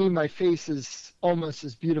 I mean, my face is almost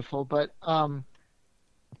as beautiful, but man,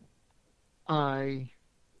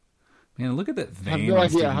 look at that vein. I have no on idea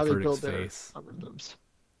Stephen how they Furtick's build their face.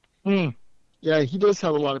 algorithms. Yeah, he does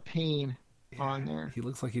have a lot of pain on there. He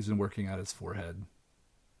looks like he's been working out his forehead.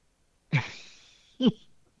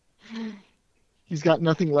 He's got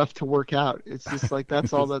nothing left to work out. It's just like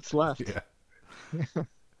that's all that's left. Yeah.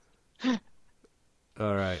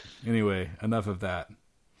 All right. Anyway, enough of that.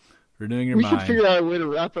 Renewing your we mind. should figure out a way to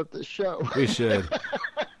wrap up the show. We should.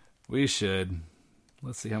 We should.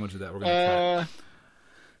 Let's see how much of that we're going to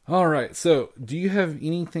cut. All right. So, do you have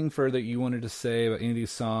anything further you wanted to say about any of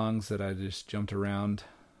these songs that I just jumped around?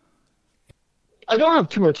 I don't have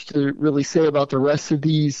too much to really say about the rest of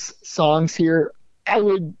these songs here. I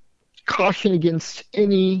would caution against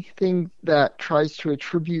anything that tries to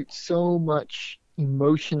attribute so much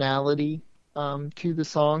emotionality to the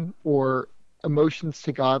song or emotions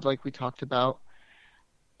to God like we talked about.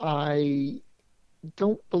 I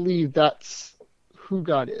don't believe that's who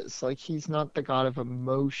God is. Like, he's not the God of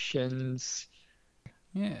emotions.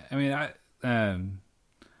 Yeah, I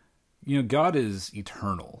mean, God is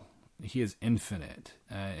eternal. He is infinite,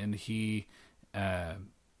 and he's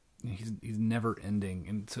never ending,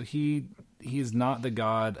 and so he is not the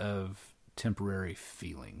God of temporary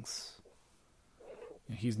feelings.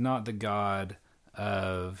 He's not the God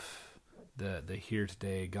of the here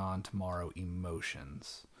today, gone tomorrow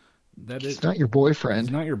emotions. It's not your boyfriend.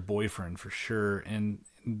 It's not your boyfriend for sure. And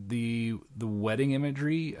the wedding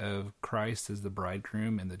imagery of Christ as the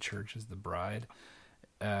bridegroom and the church as the bride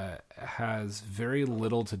has very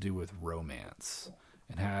little to do with romance.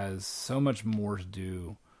 It has so much more to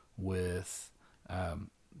do with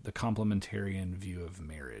the complementarian view of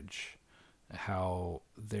marriage, how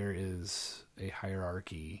there is a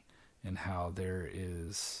hierarchy, and how there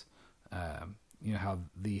is, how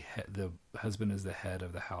the husband is the head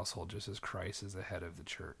of the household, just as Christ is the head of the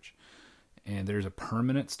church. And there's a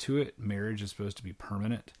permanence to it. Marriage is supposed to be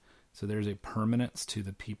permanent. So there's a permanence to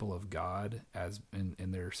the people of God as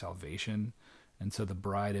in their salvation. And so the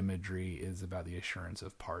bride imagery is about the assurance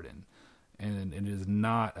of pardon. And it is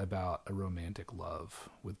not about a romantic love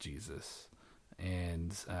with Jesus.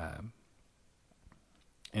 And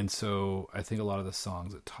so I think a lot of the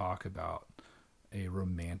songs that talk about a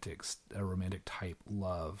romantic type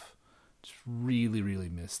love just really, really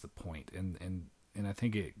miss the point. And I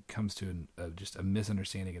think it comes to just a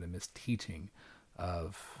misunderstanding and a misteaching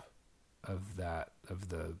of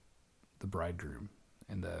the bridegroom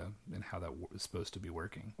and how that is supposed to be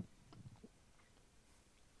working.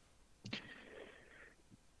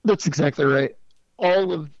 That's exactly right.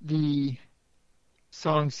 All of the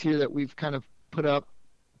songs here that we've kind of put up,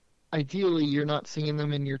 ideally you're not singing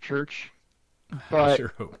them in your church, but I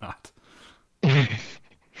sure hope not. A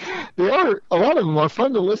lot of them are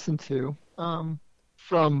fun to listen to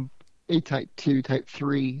from a type 2, type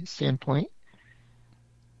 3 standpoint.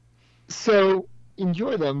 So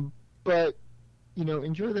enjoy them, but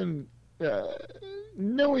enjoy them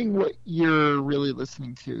knowing what you're really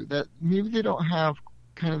listening to. That maybe they don't have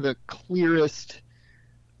kind of the clearest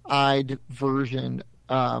eyed version.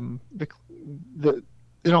 They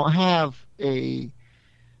don't have a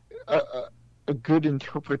good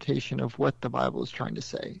interpretation of what the Bible is trying to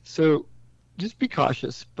say. So just be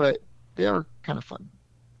cautious, but they are kind of fun.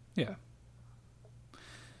 Yeah.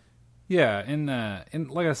 Yeah,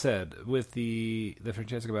 and like I said, with the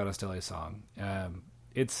Francesca Battistelli song,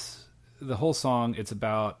 it's the whole song. It's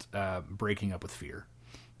about breaking up with fear.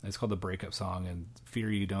 It's called the breakup song, and fear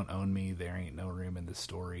you don't own me. There ain't no room in this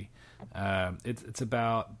story. It's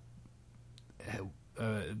about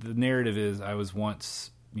the narrative is I was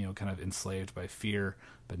once kind of enslaved by fear,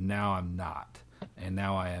 but now I'm not, and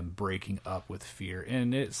now I am breaking up with fear,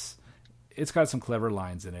 and it's got some clever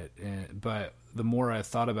lines in it, but the more I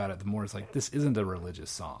thought about it, the more it's like, this isn't a religious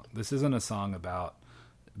song. This isn't a song about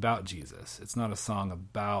Jesus. It's not a song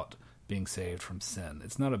about being saved from sin.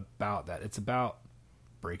 It's not about that. It's about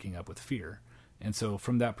breaking up with fear. And so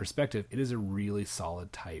from that perspective, it is a really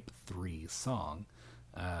solid type 3 song.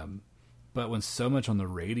 But when so much on the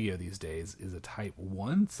radio these days is a type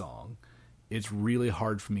 1 song, it's really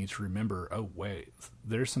hard for me to remember, oh, wait,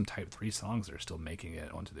 there's some type 3 songs that are still making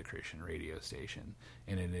it onto the Christian radio station.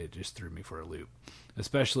 And it just threw me for a loop,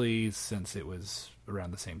 especially since it was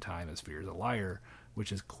around the same time as Fear is a Liar,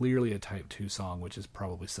 which is clearly a Type 2 song, which is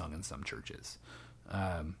probably sung in some churches.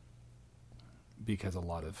 Because a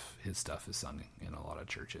lot of his stuff is sung in a lot of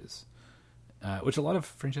churches. Which a lot of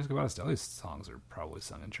Francesco Battistelli's songs are probably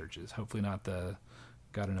sung in churches. Hopefully not the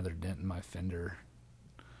got another dent in my fender,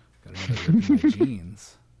 got another rip in my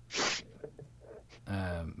jeans.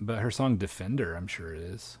 But her song Defender, I'm sure it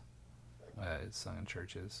is. It's sung in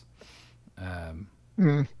churches.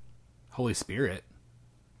 Holy Spirit,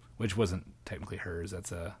 which wasn't technically hers.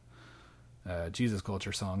 That's a Jesus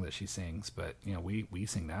Culture song that she sings, but we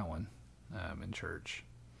sing that one in church,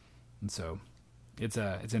 and so it's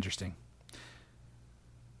interesting.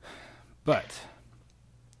 But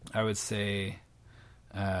I would say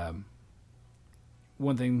one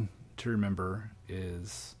thing to remember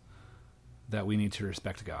is that we need to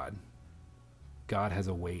respect God. God has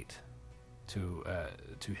a weight to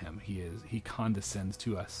him. He condescends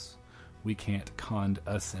to us. We can't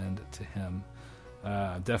condescend to him.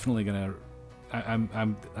 Definitely gonna.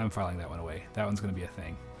 I'm filing that one away. That one's gonna be a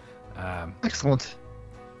thing. Excellent.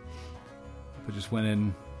 But just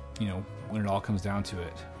when it all comes down to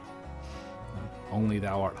it, only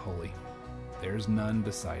thou art holy. There's none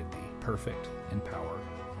beside thee, perfect in power,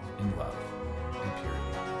 in love, and purity.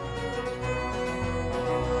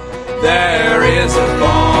 There is a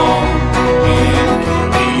balm in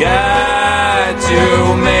Gilead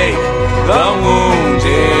to make the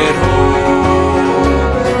wounded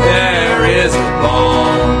whole. There is a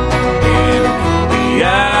balm in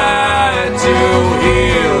Gilead to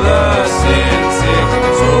heal the sin-sick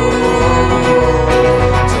soul.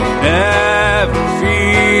 To never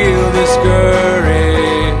feel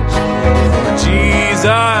discouraged, for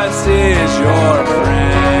Jesus is your friend.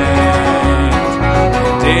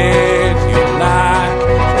 And if you lack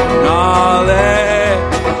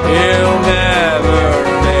knowledge, he'll never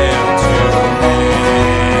fail to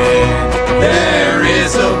mend. There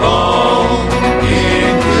is a balm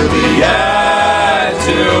in Gilead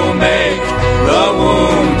to make the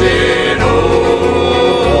wounded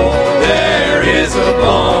whole. There is a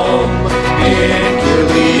balm in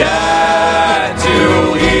Gilead to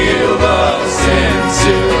heal the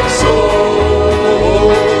sin-sick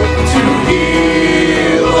soul. To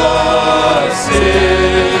heal the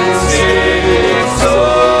sin-sick soul.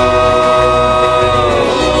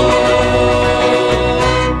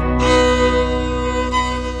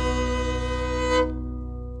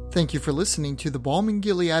 Thank you for listening to the Balm in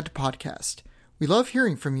Gilead podcast. We love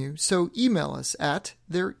hearing from you, so email us at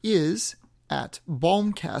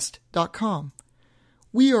thereis@balmcast.com.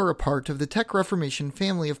 We are a part of the Tech Reformation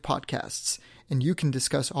family of podcasts, and you can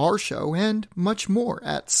discuss our show and much more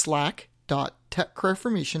at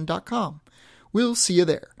slack.techreformation.com. We'll see you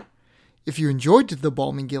there. If you enjoyed the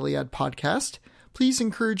Balm in Gilead podcast, please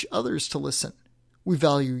encourage others to listen. We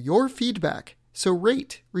value your feedback, so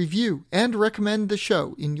rate, review, and recommend the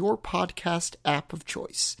show in your podcast app of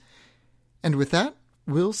choice. And with that,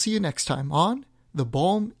 we'll see you next time on the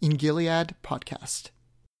Balm in Gilead podcast.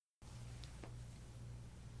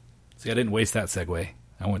 See, I didn't waste that segue.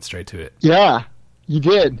 I went straight to it. Yeah, you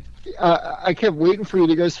did. I kept waiting for you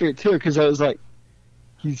to go straight to it because I was like,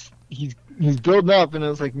 he's building up, and I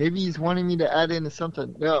was like, maybe he's wanting me to add into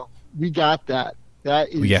something. No, we got that. That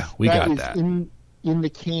is we got that in the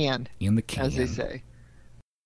can. In the can, as they say.